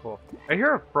 Okay, cool. I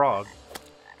hear a frog.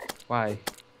 Why?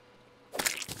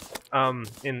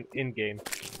 In game.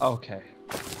 Okay.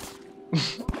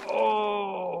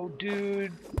 Oh,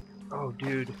 dude. Oh,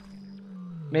 dude.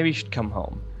 Maybe you should come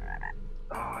home.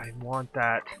 Oh, I want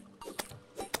that.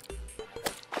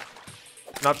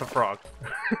 Not the frog.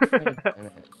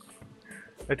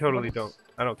 I totally don't.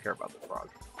 I don't care about the frog.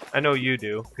 I know you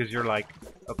do, because you're like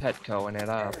a Petcoing it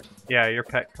up. Yeah, you're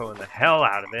Petcoing the hell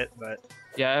out of it, but...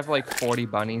 Yeah, I have like 40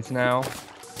 bunnies now.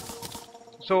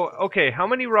 So, okay, how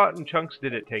many rotten chunks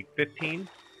did it take? 15?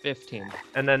 15.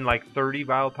 And then like 30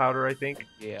 vial powder, I think?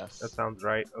 Yes. That sounds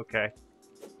right. Okay.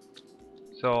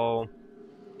 So...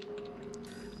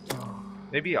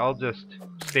 maybe I'll just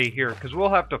stay here, because we'll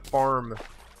have to farm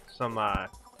some,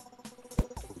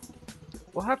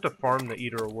 we'll have to farm the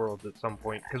Eater of Worlds at some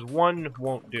point, because one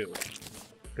won't do.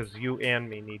 Because you and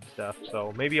me need stuff,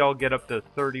 so maybe I'll get up to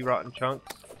 30 rotten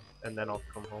chunks, and then I'll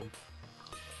come home.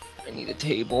 I need a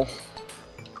table.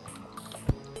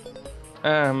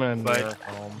 I'm gonna but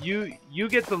home. You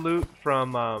get the loot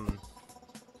from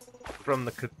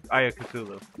the Eye of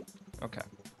Cthulhu. Okay.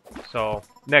 So,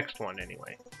 next one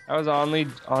anyway. I was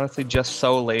honestly just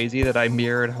so lazy that I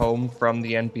mirrored home from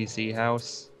the NPC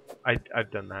house.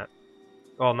 I've done that.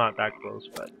 Well, not that close,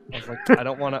 but... I was like, I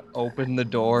don't want to open the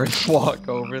door and walk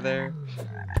over there.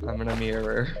 I'm gonna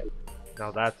mirror.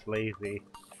 Now that's lazy.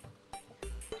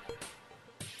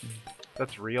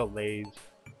 That's real lazy.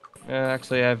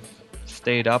 Actually, I've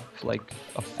stayed up like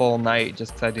a full night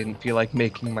just 'cause I didn't feel like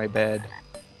making my bed.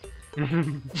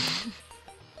 In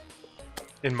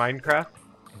Minecraft?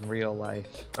 In real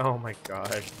life. Oh my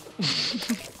god.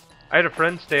 I had a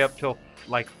friend stay up till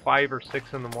like 5 or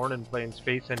 6 in the morning playing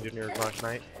Space Engineers last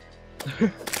night.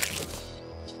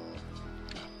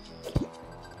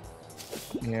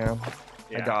 Yeah.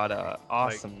 Yeah. I got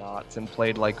awesome knots and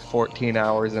played like 14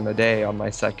 hours in a day on my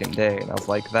second day, and I was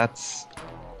like, that's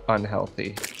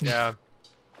unhealthy. Yeah.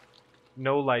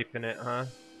 No life in it, huh?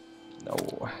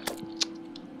 No.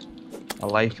 A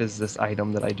life is this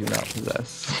item that I do not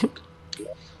possess.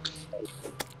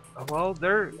 Well,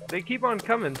 they keep on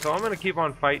coming, so I'm gonna keep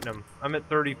on fighting them. I'm at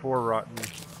 34 rotten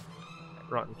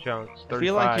chunks. 35. I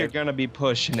feel like you're gonna be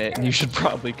pushing it, and you should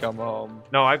probably come home.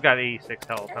 No, I've got 86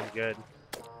 health. I'm good.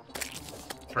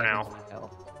 For now.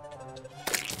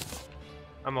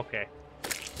 I'm okay.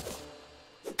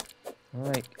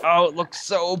 Alright. Oh, it looks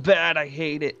so bad. I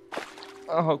hate it.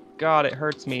 Oh god, it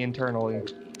hurts me internally.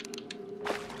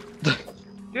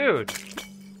 Dude!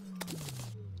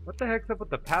 What the heck's up with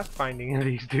the pathfinding of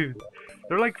these dudes?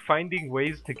 They're like finding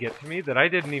ways to get to me that I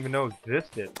didn't even know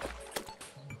existed.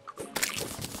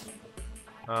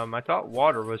 I thought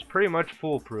water was pretty much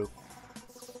foolproof.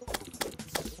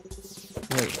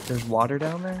 Wait, there's water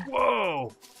down there?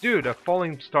 Whoa! Dude, a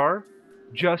falling star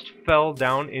just fell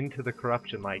down into the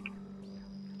corruption lake.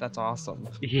 That's awesome.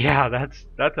 Yeah, that's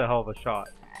a hell of a shot.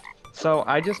 So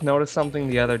I just noticed something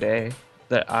the other day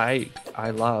that I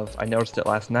love. I noticed it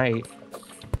last night.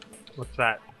 What's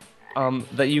that?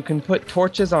 That you can put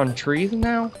torches on trees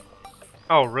now.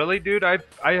 Oh, really, dude? I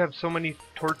have so many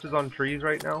torches on trees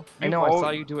right now. I know. I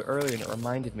saw you do it earlier, and it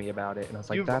reminded me about it. And I was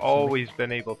like, you've "That's always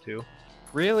been able to."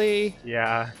 Really?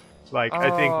 Yeah. Like I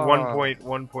think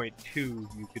 1.1.2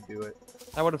 you could do it.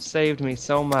 That would have saved me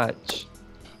so much.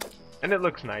 And it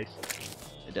looks nice.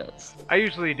 It does. I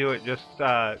usually do it just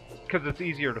because it's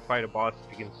easier to fight a boss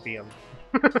if you can see him.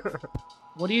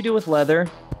 What do you do with leather?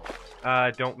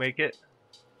 Don't make it.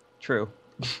 True.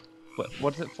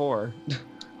 What's it for?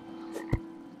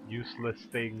 Useless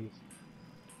things.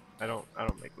 I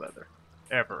don't make leather.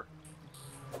 Ever.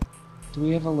 Do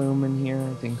we have a loom in here?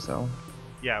 I think so.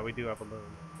 Yeah, we do have a loom.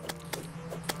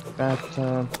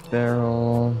 Bathtub,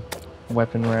 barrel,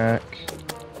 weapon rack,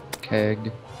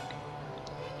 keg.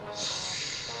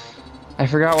 I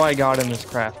forgot what I got in this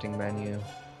crafting menu.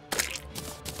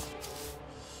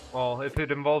 Well, if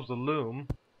it involves a loom.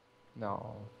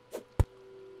 No.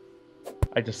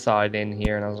 I just saw it in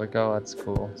here and I was like, oh, that's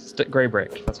cool. Gray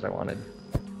brick, that's what I wanted.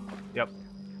 Yep.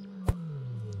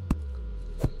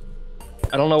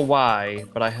 I don't know why,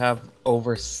 but I have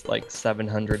over like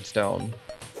 700 stone.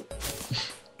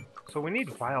 So we need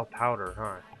vile powder,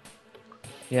 huh?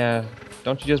 Yeah.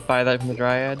 Don't you just buy that from the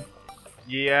Dryad?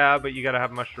 Yeah, but you gotta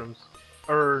have mushrooms.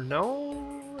 Or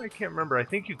no, I can't remember. I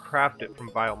think you craft it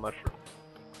from vile mushrooms.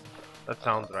 That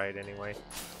sounds right anyway.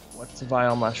 What's a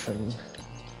vile mushroom?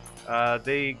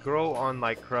 They grow on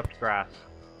like corrupt grass,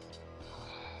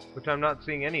 which I'm not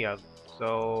seeing any of.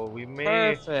 So we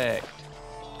may. Perfect.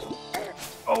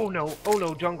 Oh no,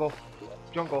 jungle.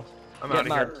 I'm out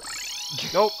of here.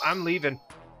 Nope, I'm leaving.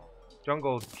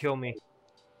 Jungle, kill me.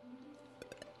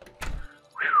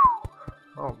 Whew.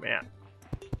 Oh man.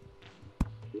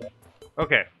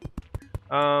 Okay.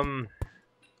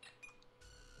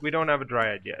 We don't have a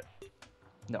Dryad yet.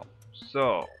 No.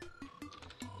 So.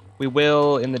 We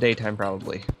will in the daytime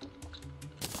probably.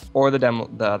 Or the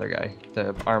other guy,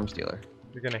 the arms dealer.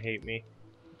 You're gonna hate me.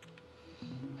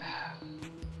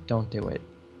 Don't do it.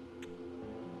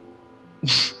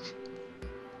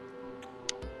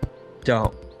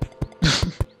 Don't.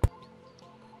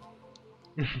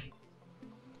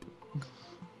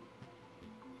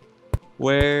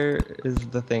 Where is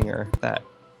the thinger? That.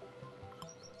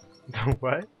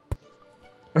 What?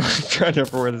 I'm trying to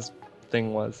remember where this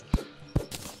thing was.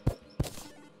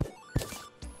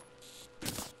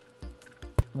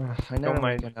 I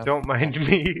Don't mind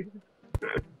me.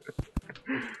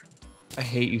 I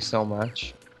hate you so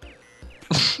much.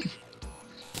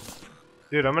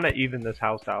 Dude, I'm gonna even this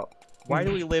house out. Why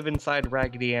do we live inside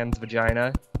Raggedy Ann's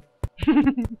vagina?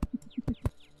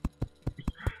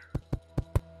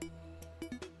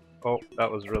 Oh,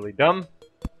 that was really dumb.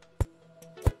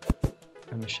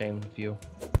 I'm ashamed of you.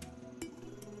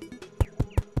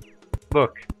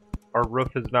 Look, our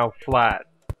roof is now flat.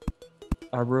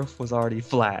 Our roof was already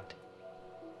flat.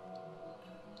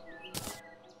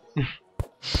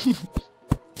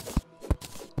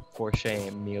 For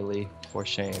shame, Muley. For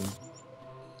shame.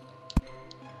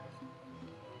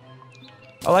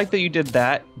 I like that you did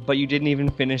that, but you didn't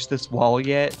even finish this wall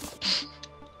yet.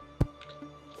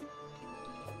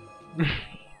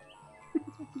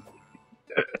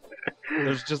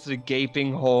 just a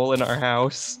gaping hole in our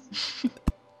house.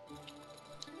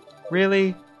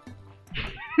 Really?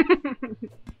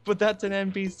 But that's an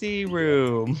NPC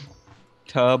room.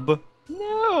 Tub?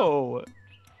 No!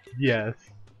 Yes.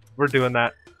 We're doing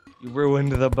that. You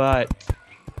ruined the butt.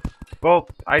 Well,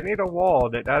 I need a wall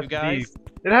that has You to guys, be...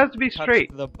 It has to be touch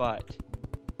straight. the butt.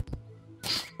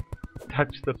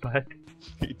 Touch the butt.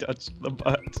 He touched the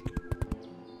butt.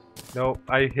 Nope,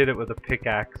 I hit it with a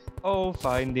pickaxe. Oh,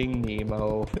 Finding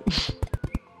Nemo.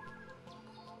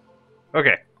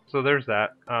 Okay, so there's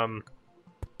that.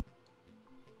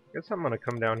 Guess I'm gonna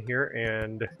come down here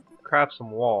and craft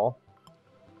some wall.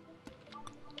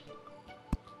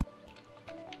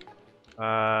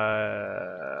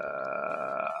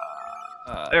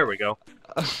 There we go.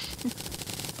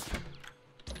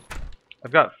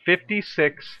 I've got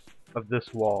 56 of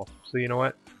this wall, so you know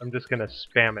what? I'm just gonna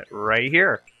spam it right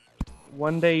here.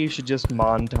 One day you should just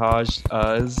montage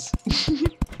us.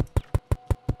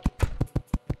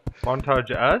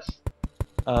 Montage us?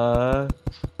 Oh,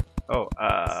 so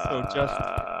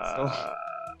I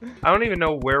don't even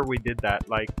know where we did that.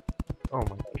 Like, oh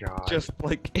my god. just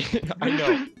like I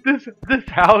know. This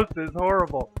house is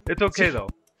horrible. It's okay though.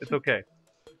 It's okay.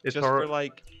 It's Just for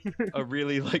like a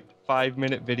really like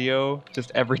 5-minute video,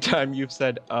 just every time you've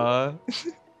said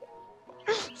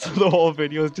So the whole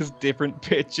video is just different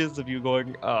pitches of you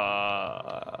going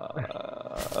That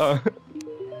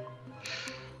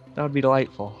would be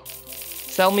delightful.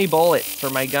 Sell me bullets for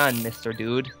my gun, Mr.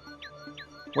 Dude.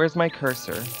 Where's my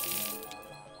cursor?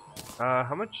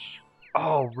 How much?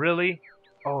 Oh, really?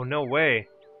 Oh, no way.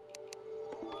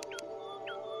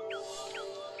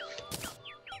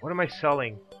 What am I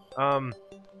selling?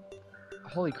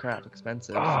 Holy crap,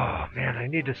 expensive. Oh, man, I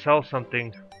need to sell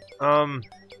something.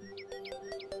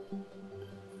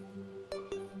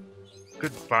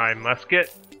 Goodbye,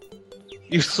 musket.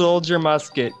 You sold your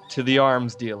musket to the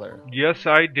arms dealer. Yes,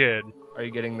 I did. Are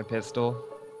you getting the pistol?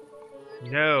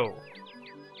 No.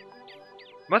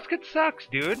 Musket sucks,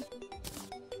 dude.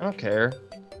 I don't care.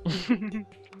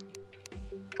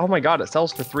 Oh my god, it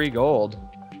sells for 3 gold.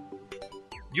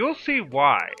 You'll see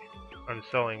why I'm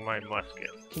selling my musket.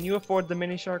 Can you afford the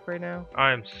mini shark right now?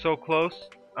 I'm so close.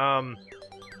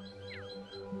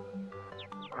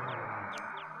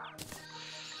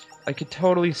 I could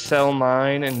totally sell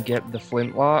mine and get the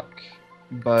flintlock,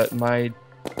 but my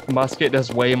musket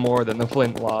does way more than the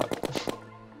flintlock.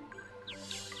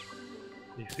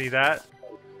 You see that?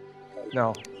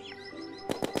 No.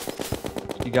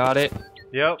 You got it?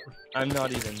 Yep. I'm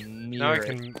not even near Now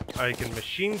it. I can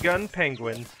machine gun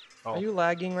penguins. Oh. Are you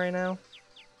lagging right now?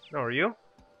 No, are you?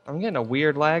 I'm getting a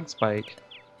weird lag spike.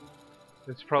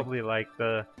 It's probably like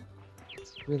the...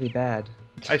 It's really bad.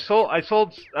 I sold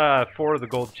 4 of the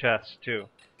gold chests too.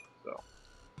 So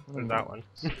there's that one.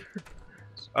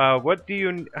 What do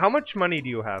you? How much money do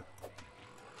you have?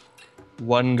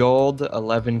 1 gold,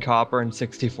 11 copper, and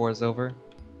 64 silver.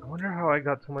 I wonder how I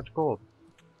got so much gold.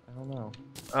 I don't know.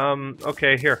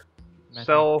 Okay, here.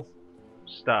 Sell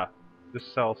stuff.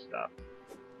 Just sell stuff.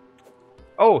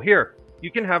 Oh, here. You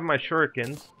can have my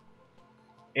shurikens,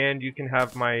 and you can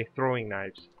have my throwing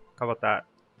knives. How about that?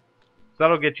 So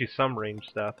that'll get you some range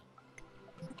stuff.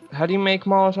 How do you make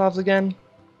Molotovs again?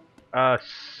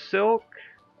 Silk,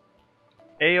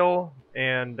 ale,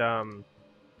 and a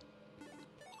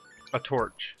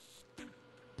torch.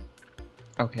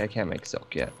 Okay, I can't make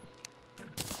silk yet.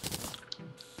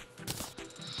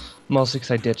 Mostly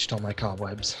because I ditched all my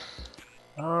cobwebs.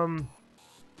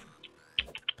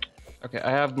 Okay,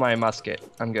 I have my musket.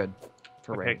 I'm good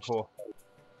for range. Okay, cool.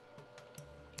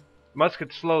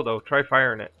 Musket's slow though. Try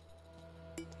firing it.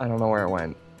 I don't know where it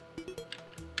went.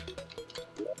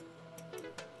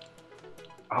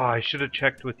 Oh, I should have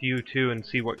checked with you too and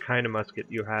see what kind of musket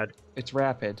you had. It's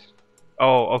rapid.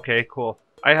 Oh, okay, cool.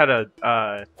 I had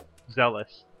a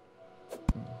zealous.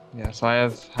 Yeah, so I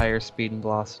have higher speed and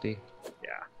velocity.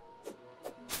 Yeah.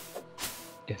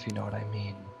 If you know what I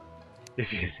mean.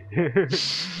 If you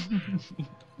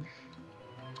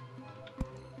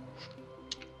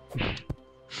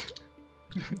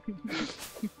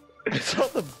I saw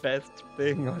the best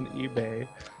thing on eBay.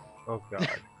 Oh god.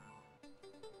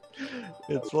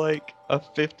 It's like a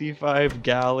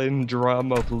 55-gallon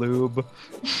drum of lube.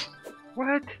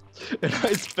 What? And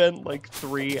I spent like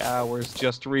 3 hours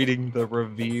just reading the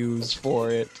reviews for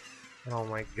it. Oh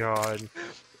my god.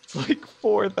 It's like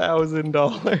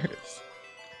 $4,000.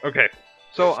 Okay.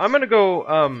 So I'm gonna go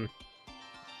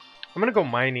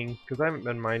mining, because I haven't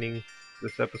been mining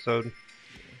this episode.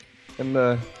 And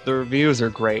the reviews are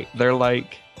great. They're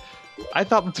like I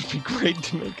thought it would be great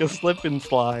to make a slip and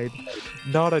slide,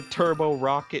 not a turbo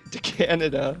rocket to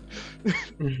Canada.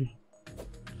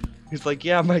 He's like,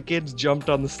 yeah, my kids jumped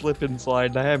on the slip and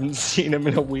slide and I haven't seen him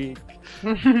in a week.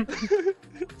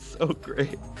 It's so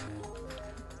great.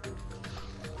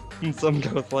 And some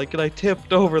goes like, and I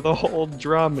tipped over the whole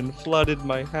drum and flooded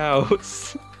my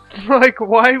house. Like,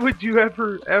 why would you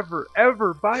ever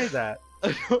buy that?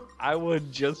 I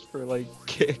would just for like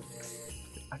kicks.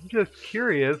 I'm just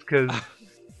curious, because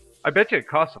I bet you it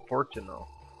costs a fortune, though.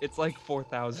 It's like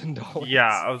 $4,000. Yeah,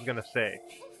 I was gonna say.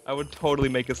 I would totally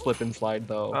make a slip and slide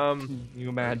though. You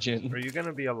imagine? Are you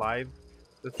gonna be alive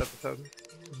this episode?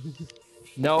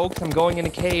 No, 'cause I'm going in a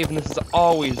cave, and this is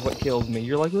always what kills me.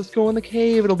 You're like, let's go in the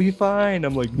cave, it'll be fine.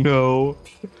 I'm like, no.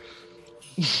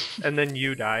 And then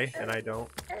you die, and I don't.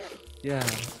 Yeah.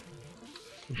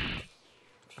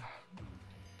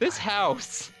 This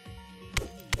house.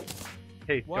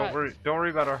 Hey, What? don't worry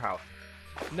about our house.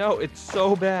 No, it's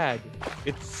so bad.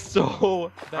 It's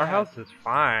so bad. Our house is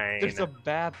fine. There's a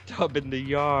bathtub in the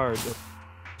yard.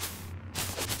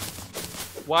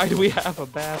 Why do we have a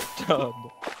bathtub?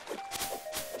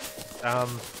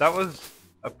 That was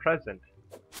a present.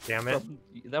 Damn it.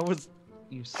 That was...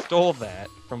 You stole that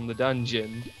from the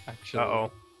dungeon, actually.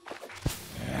 Uh-oh.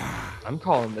 I'm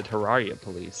calling the Terraria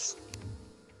police.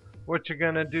 What you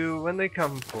gonna do when they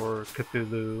come for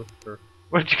Cthulhu? Or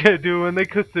what you gonna do when they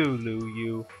Cthulhu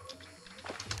you?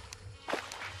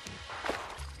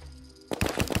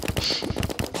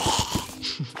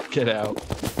 Get out.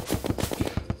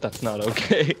 That's not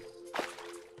okay.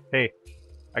 Hey,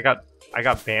 I got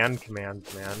band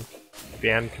commands, man.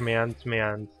 Band commands,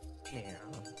 man. Yeah.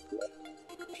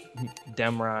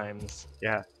 Dem rhymes.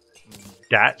 Yeah.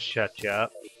 That shut you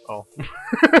up. Oh.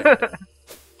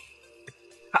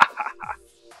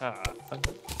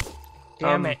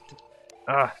 Damn it.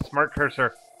 Smart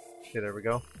cursor. Okay, there we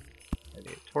go. I need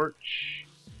a torch.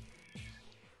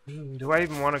 Do I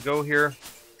even want to go here?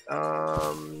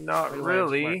 Not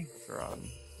really.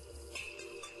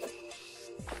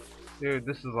 Dude,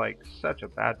 this is like such a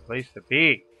bad place to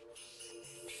be.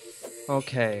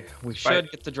 Okay, we should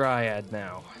get the Dryad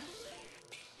now.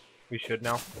 We should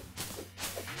now.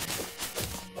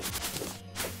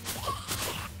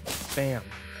 Bam.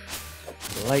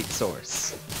 Light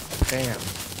source. Bam.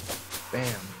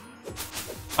 Bam.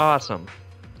 Awesome.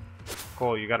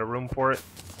 Cool, you got a room for it?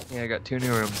 Yeah, I got 2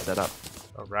 new rooms set up.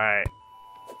 Alright.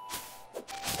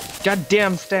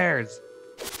 Goddamn stairs!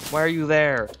 Why are you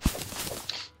there?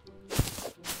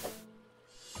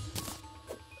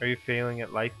 Are you failing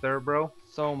at life there, bro?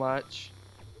 So much.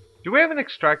 Do we have an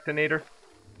extractinator?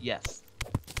 Yes.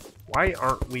 Why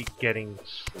aren't we getting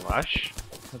slush?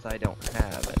 Because I don't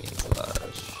have any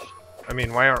slush. I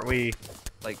mean, why aren't we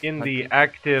Like in the hunting?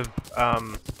 active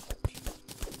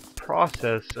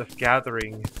process of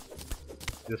gathering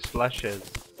the slushes?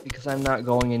 Because I'm not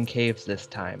going in caves this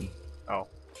time. Oh.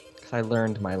 Because I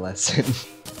learned my lesson.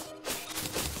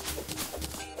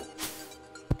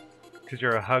 Because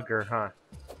you're a hugger, huh?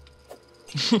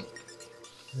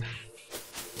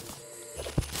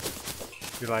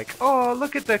 You're like, oh,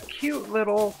 look at the cute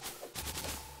little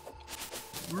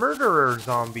murderer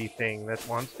zombie thing that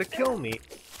wants to kill me.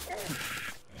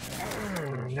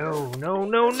 No, no,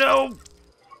 no, no!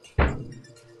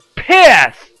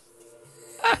 Piss!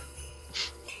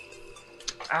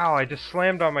 Ow, I just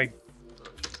slammed on my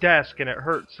desk and it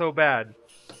hurt so bad.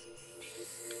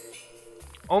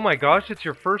 Oh my gosh, it's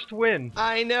your first win.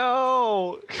 I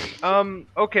know!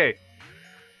 Okay.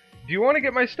 Do you want to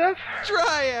get my stuff?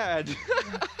 Dryad! Do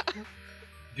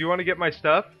you want to get my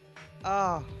stuff?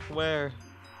 Ah, where?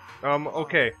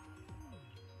 Okay.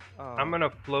 Oh. I'm gonna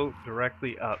float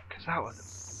directly up, because that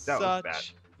was bad.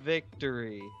 Such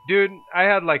victory. Dude, I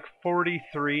had like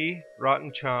 43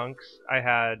 rotten chunks.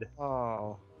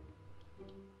 Oh.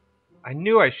 I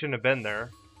knew I shouldn't have been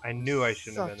there. I knew I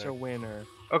shouldn't have been Such there. a winner.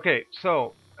 Okay,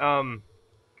 so, hold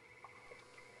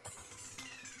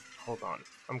on.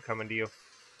 I'm coming to you.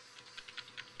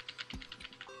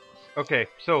 Okay,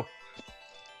 so,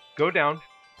 go down.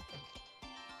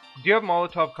 Do you have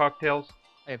Molotov cocktails?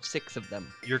 I have 6 of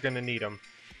them. You're gonna need them.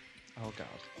 Oh god.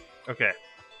 Okay.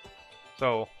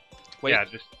 So, Wait. yeah,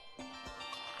 just...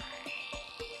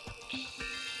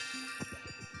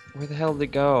 Where the hell did it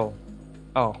go?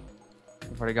 Oh.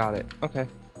 I've already got it. Okay.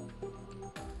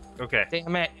 Okay.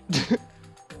 Damn it.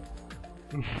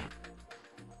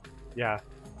 Yeah.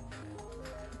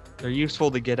 They're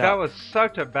useful to get That out. was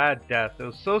such a bad death. It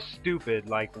was so stupid,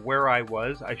 like, where I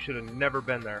was. I should have never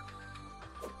been there.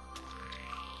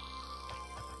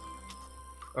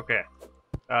 Okay.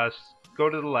 Go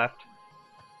to the left.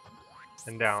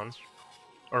 And down.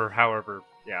 Or however,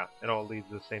 yeah, it all leads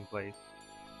to the same place.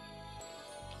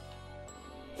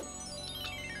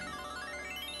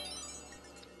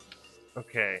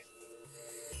 Okay.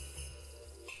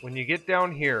 When you get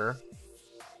down here,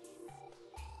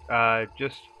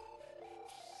 just...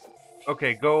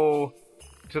 Okay, go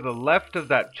to the left of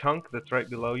that chunk that's right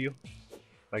below you.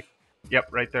 Like, yep,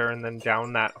 right there, and then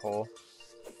down that hole.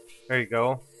 There you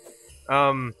go.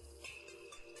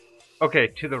 Okay,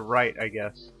 to the right, I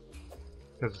guess.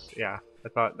 Because, yeah, I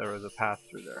thought there was a path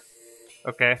through there.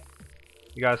 Okay.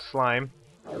 You got a slime.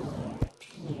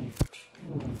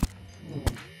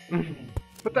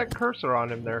 Put that cursor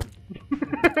on him there.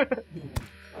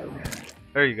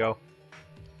 There you go.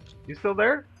 You still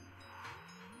there?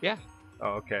 Yeah.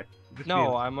 Oh, okay. Just No,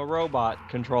 being... I'm a robot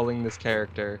controlling this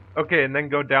character. Okay, and then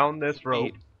go down this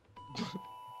rope.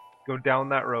 Go down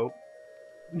that rope.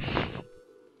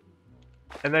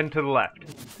 And then to the left.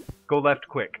 Go left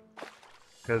quick.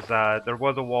 Because there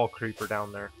was a wall creeper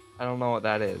down there. I don't know what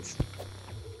that is.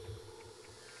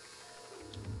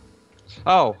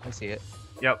 Oh, I see it.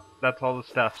 Yep, that's all the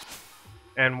stuff.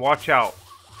 And watch out.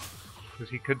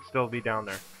 Because he could still be down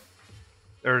there.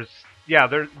 There's...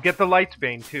 Yeah, get the light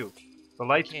bane too. The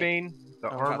light bane, the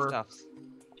armor,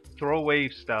 throwaway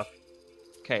stuff.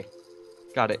 Okay,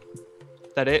 got it.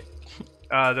 That it?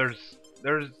 I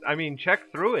mean,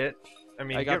 check through it. I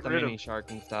mean, I got get the rid mini of...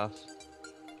 shark and stuff.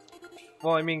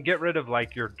 Well, I mean, get rid of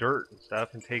like your dirt and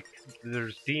stuff, and take.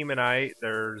 There's demonite.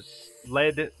 There's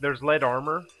lead. There's lead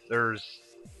armor. There's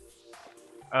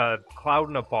a cloud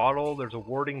in a bottle. There's a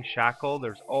warding shackle.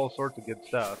 There's all sorts of good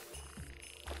stuff.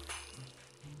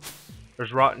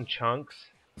 There's rotten chunks.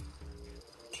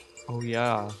 Oh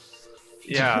yeah.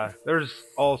 Yeah, there's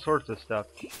all sorts of stuff.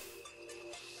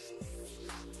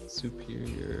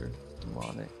 Superior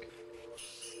demonic.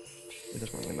 It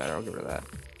doesn't really matter. I'll get rid of that.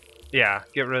 Yeah,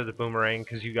 get rid of the boomerang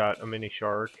because you got a mini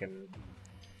shark and.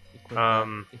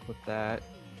 Equip that.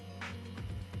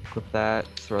 Equip that.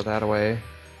 Throw that away.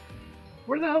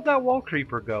 Where the hell did that wall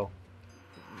creeper go?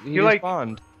 He You like-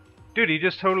 despawned. Dude, he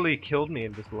just totally killed me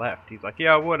and just left. He's like,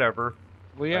 yeah, whatever.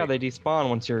 Well, yeah, Like- they despawn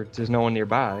once there's no one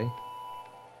nearby.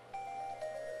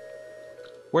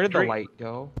 Where did the light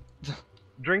go?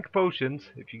 Drink potions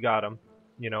if you got them.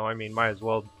 You know, I mean, might as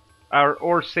well.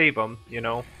 Or save them, you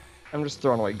know. I'm just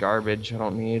throwing away garbage I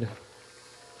don't need.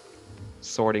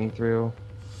 Sorting through.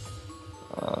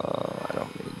 I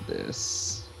don't need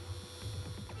this.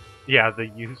 Yeah, the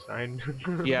U sign.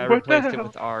 Yeah, I What the replaced it hell?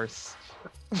 with arse.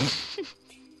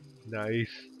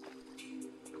 Nice.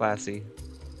 Classy.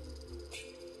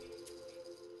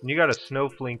 And you got a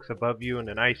snowflakes above you and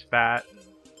an ice bat.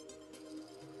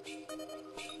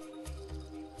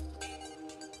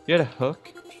 You had a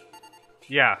hook?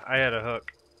 Yeah, I had a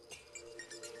hook.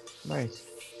 Nice.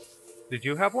 Did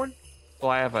you have one?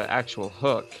 Well, I have an actual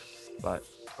hook, but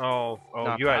Oh,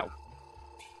 not you had. that.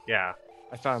 Yeah.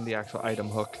 I found the actual item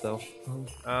hook though.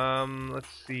 Let's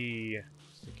see.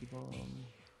 Sticky bomb.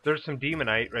 There's some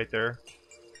demonite right there.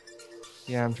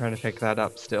 Yeah, I'm trying to pick that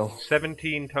up still.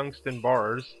 17 tungsten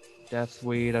bars.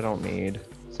 Deathweed, I don't need.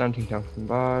 17 tungsten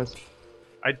bars.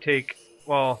 I'd take.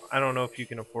 Well, I don't know if you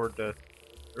can afford to,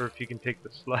 or if you can take the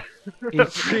sled.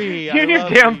 It's free. You I and your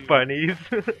love damn you. bunnies.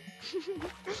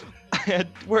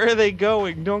 Where are they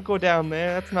going? Don't go down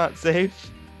there. That's not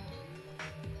safe.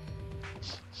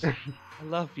 I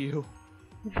love you.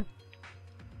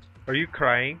 Are you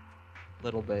crying?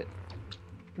 Little bit.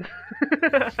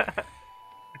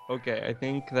 Okay, I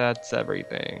think that's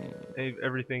everything.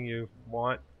 Everything you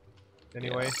want,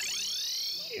 anyway.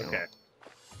 Yeah. Okay.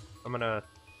 I'm gonna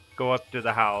go up to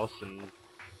the house and.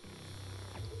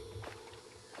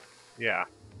 Yeah.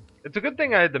 It's a good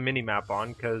thing I had the mini map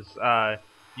on, because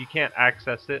you can't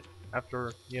access it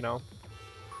after, you know,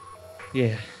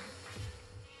 Yeah.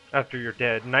 after you're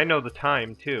dead. And I know the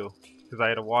time, too, because I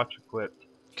had a watch equipped.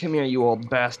 Come here, you old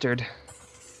bastard.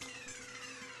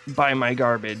 Buy my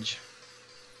garbage.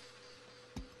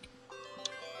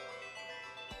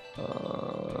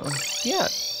 Yeah.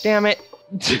 Damn it.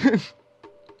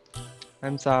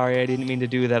 I'm sorry, I didn't mean to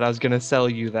do that. I was gonna sell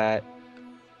you that.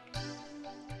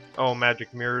 Oh,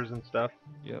 magic mirrors and stuff.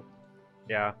 Yep.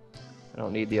 Yeah. I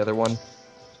don't need the other one.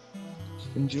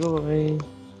 Enjoy.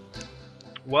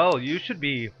 Well, you should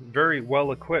be very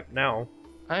well equipped now.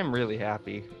 I'm really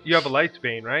happy. You have a light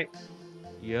bane, right?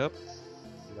 Yep.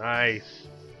 Nice.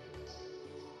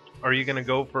 Are you gonna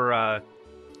go for Oh,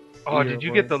 Either did you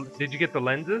one. get the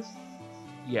lenses?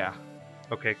 Yeah.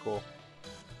 Okay, cool.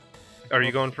 Are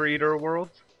you going for Eater of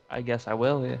Worlds? I guess I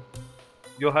will, yeah.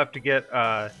 You'll have to get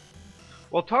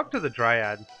Well, talk to the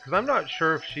Dryad, because I'm not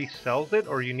sure if she sells it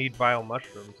or you need vile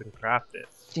mushrooms and craft it.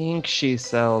 I think she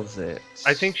sells it.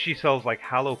 I think she sells like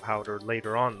hallow powder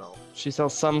later on, though. She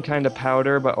sells some kind of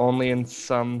powder, but only in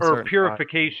some Or certain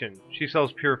purification. She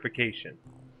sells purification.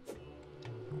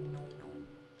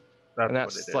 That's and what it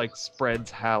that's is. like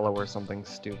spreads hallow or something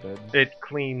stupid. It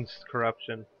cleans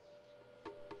corruption.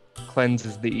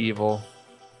 Cleanses the evil.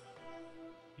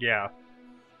 Yeah.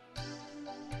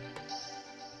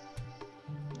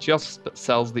 She also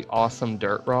sells the awesome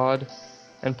dirt rod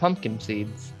and pumpkin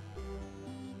seeds.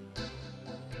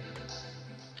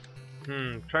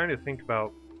 Trying to think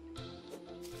about...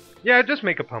 Yeah, just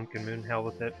make a pumpkin moon, hell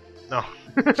with it. No.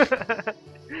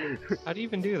 How do you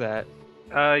even do that?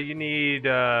 You need,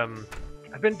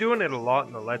 I've been doing it a lot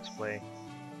in the Let's Play.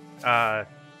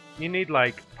 You need,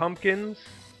 like, pumpkins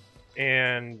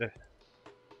and,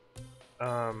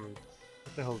 what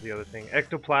the hell's the other thing?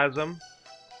 Ectoplasm.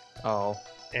 Oh.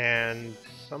 And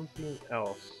something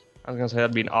else. I was gonna say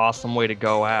that'd be an awesome way to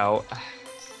go out.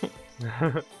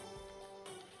 It's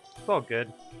all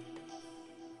good.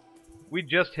 We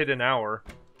just hit an hour.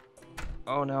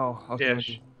 Oh no. Okay.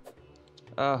 Ish.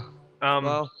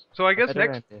 Well, so I guess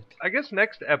better end it.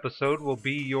 next episode will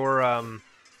be your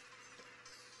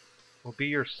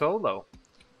solo.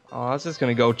 Oh, I was just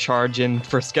gonna go charge in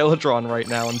for Skeletron right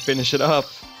now and finish it up,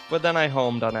 but then I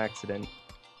homed on accident.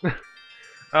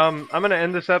 I'm gonna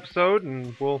end this episode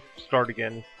and we'll start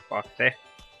again. Foxy.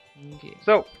 Okay.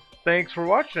 So, thanks for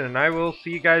watching, and I will see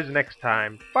you guys next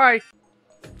time. Bye!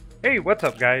 Hey, what's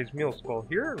up guys? Muleskull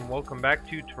here, and welcome back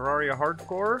to Terraria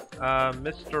Hardcore,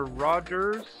 Mr.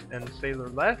 Rogers and Sailor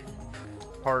Lethe,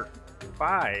 Part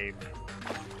 5.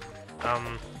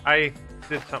 I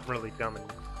did something really dumb and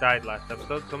died last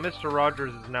episode, so Mr.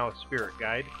 Rogers is now a spirit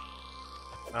guide.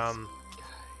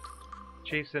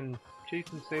 Chasing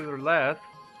Sailor Lethe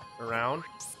around,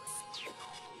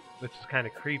 which is kind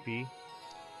of creepy.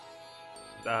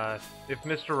 If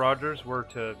Mr. Rogers were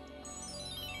to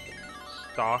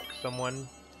stalk someone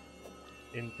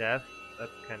in death,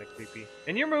 that's kind of creepy.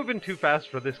 And you're moving too fast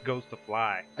for this ghost to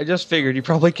fly. I just figured you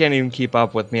probably can't even keep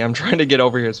up with me. I'm trying to get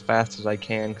over here as fast as I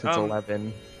can because it's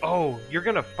 11. Oh, you're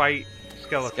gonna fight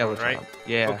Skeleton, right?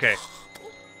 Yeah. Okay.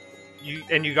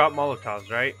 You got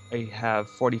Molotovs, right? I have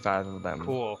 45 of them.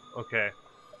 Cool. Okay.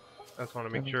 I just want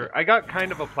to make sure. I got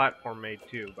kind of a platform made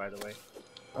too, by the way.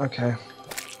 Okay.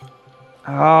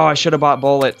 Oh, I should have bought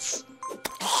bullets.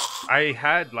 I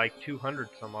had like 200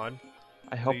 some odd.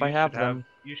 I hope I have them.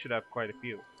 You should have quite a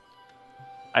few.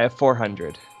 I have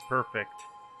 400. Perfect.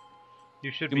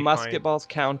 You should Do be musket fine. balls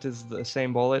count as the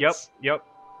same bullets? Yep.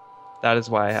 That is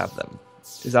why I have them.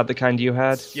 Is that the kind you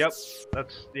had? Yep.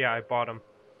 Yeah, I bought them.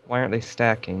 Why aren't they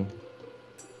stacking?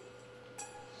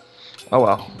 Oh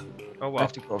well. Oh well. I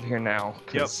have to go over here now.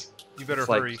 Yep. You better it's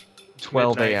like hurry.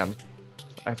 12 a.m.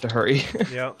 I have to hurry.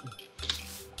 Yep.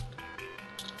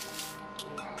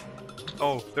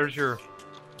 Oh, there's your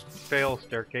fail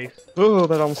staircase. Oh,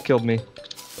 that almost killed me.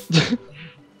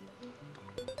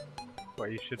 Why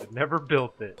you should have never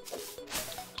built it.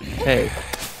 Hey,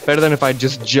 better than if I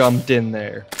just jumped in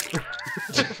there.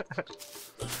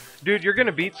 Dude, you're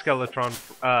gonna beat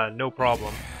Skeletron, no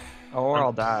problem. Or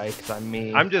I'll die, because I'm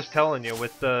me. I'm just telling you,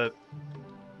 with the...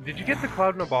 Did you get the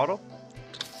cloud in a bottle?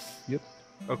 Yep.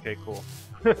 Okay, cool.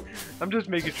 I'm just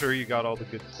making sure you got all the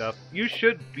good stuff. You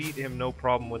should beat him no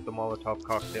problem with the Molotov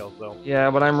cocktails, though. Yeah,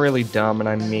 but I'm really dumb and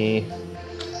I'm me.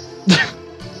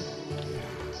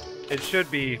 It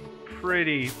should be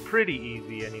pretty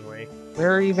easy anyway.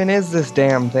 Where even is this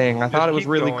damn thing? I Just thought it was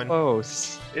keep really going.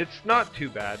 close. It's not too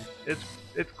bad.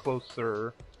 It's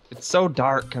closer. It's so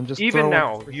dark, I'm just Even throwing...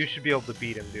 now, you should be able to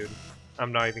beat him, dude.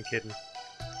 I'm not even kidding.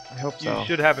 I hope so. You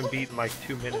should have him beat in like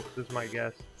 2 minutes, is my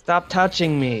guess. Stop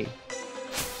touching me.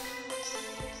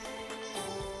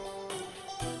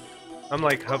 I'm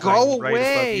like hovering Go right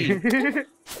away! above you.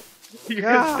 You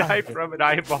God. can die from an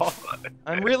eyeball.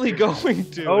 I'm really going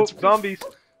to. Oh, It's- zombies.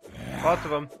 Lots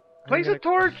of them. Place a gonna-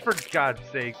 torch, for God's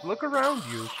sake. Look around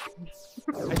you.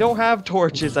 I don't have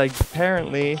torches,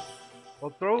 apparently.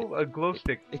 Well, throw a glow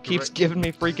stick. It keeps giving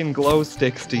me freaking glow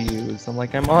sticks to use. I'm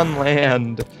like, I'm on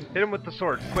land. Hit him with the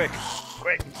sword, quick.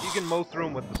 Quick. You can mow through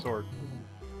him with the sword.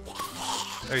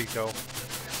 There you go.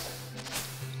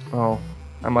 Oh,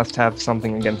 I must have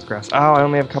something against grass. Oh, I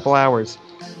only have a couple hours.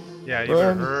 Yeah, you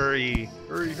better hurry.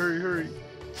 Hurry.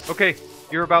 Okay,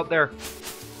 you're about there.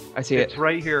 I see It's it.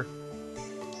 right here.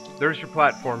 There's your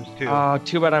platforms, too. Oh,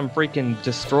 too bad I'm freaking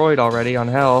destroyed already on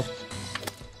health.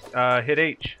 Hit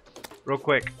H. Real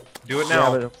quick. Do it Yeah,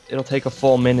 now. but it'll take a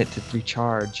full minute to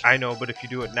recharge. I know, but if you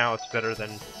do it now, it's better than...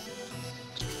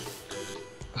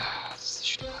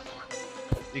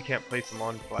 You can't place them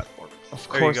on platforms. Of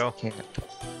There course you go. I can't.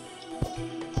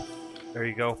 There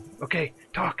you go. Okay,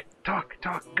 talk.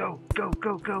 Go.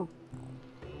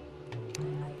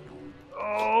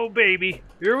 Oh, baby.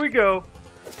 Here we go.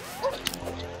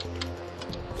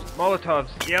 Molotovs.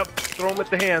 Yep. Throw them at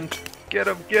the hands. Get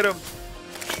him. Get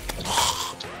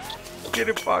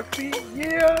him, Foxy.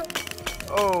 Yeah.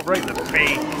 Oh, right in the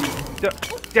face.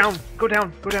 Down. Go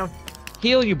down.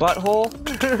 Heal, you butthole.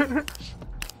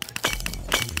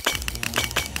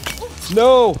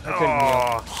 No! I couldn't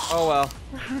heal. Oh well.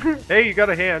 Hey, you got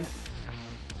a hand.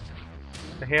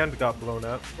 The hand got blown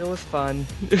up. It was fun.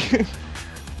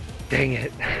 Dang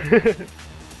it.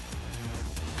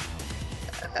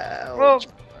 Well,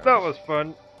 that was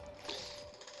fun.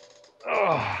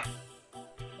 Oh,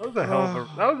 that was a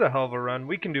hell of a run.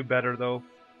 We can do better though.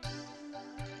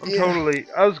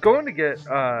 I was going to get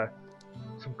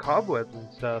some cobwebs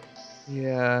and stuff.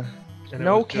 Yeah. And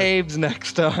No caves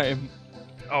next time.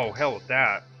 Oh, hell with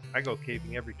that. I go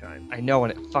caving every time. I know,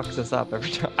 and it fucks us up every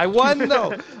time. I won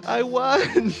though. I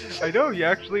won. I know, you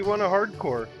actually won a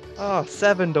hardcore. Oh,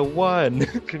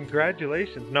 7-1.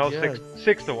 Congratulations. No, Yes.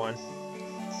 6-1.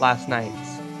 Last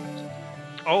night's.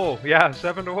 Oh, yeah,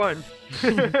 7-1.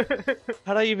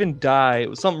 How'd I even die? It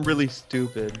was something really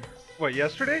stupid. What,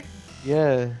 yesterday?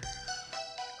 Yeah.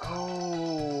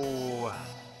 Oh,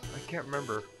 I can't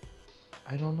remember.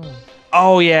 I don't know.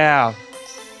 Oh yeah.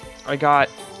 I got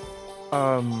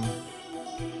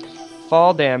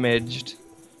fall damaged,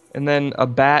 and then a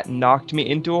bat knocked me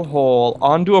into a hole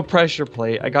onto a pressure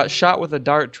plate. I got shot with a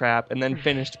dart trap and then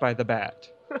finished by the bat.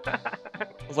 I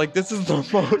was like, this is the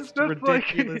most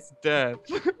ridiculous death.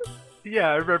 Yeah,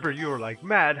 I remember you were like,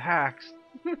 mad hacks.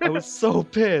 I was so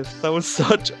pissed. That was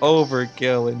such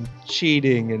overkill and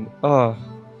cheating and That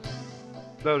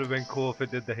would have been cool if it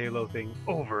did the Halo thing.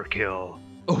 Overkill.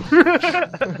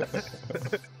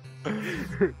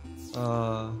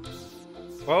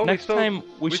 Well, next time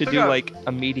we should do like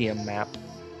a medium map.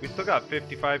 We still got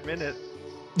 55 minutes.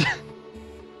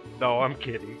 No, I'm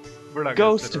kidding. We're not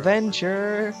Ghost gonna sit around.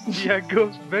 Venture. Yeah,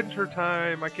 Ghost Venture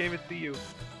time. I can't even see you.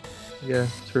 Yeah,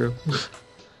 true.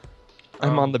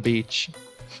 I'm on the beach.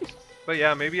 But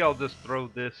yeah, maybe I'll just throw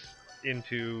this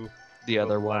into The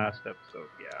other one. last episode.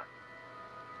 Yeah.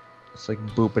 Just like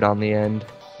boop it on the end.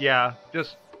 Yeah,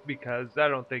 just because I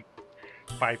don't think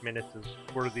 5 minutes is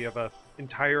worthy of a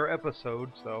entire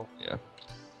episode. So. Yeah.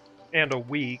 And a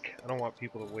week. I don't want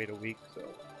people to wait a week. So.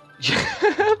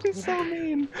 That'd be so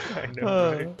mean. I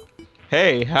know. Right?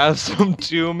 Hey, have some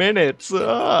 2 minutes.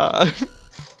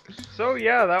 So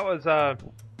yeah, that was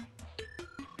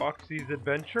Foxy's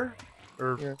adventure,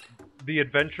 or the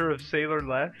adventure of Sailor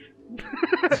Lethe.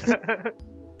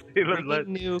 Sailor Lethe.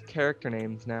 New character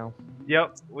names now.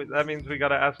 Yep, that means we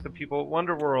gotta ask the people at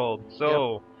Wonderworld.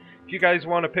 So, if you guys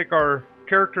want to pick our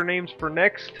character names for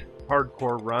next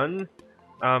hardcore run,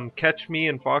 catch me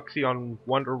and Foxy on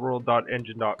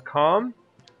wonderworld.engine.com,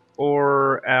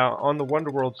 or on the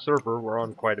Wonderworld server. We're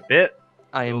on quite a bit.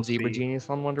 I am Zebra Genius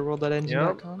on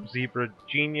wonderworld.engine.com. Yep, Zebra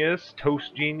Genius,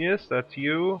 Toast Genius, that's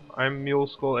you. I'm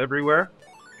Muleskull everywhere.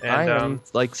 And, I am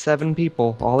like 7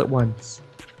 people all at once.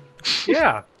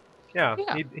 Yeah.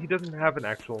 He doesn't have an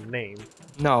actual name.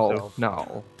 No, so.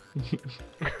 no.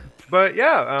 But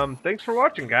yeah, thanks for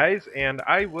watching, guys, and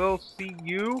I will see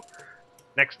you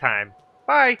next time.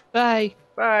 Bye. Bye.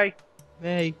 Bye.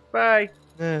 Hey. Bye.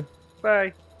 Eh.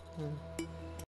 Bye.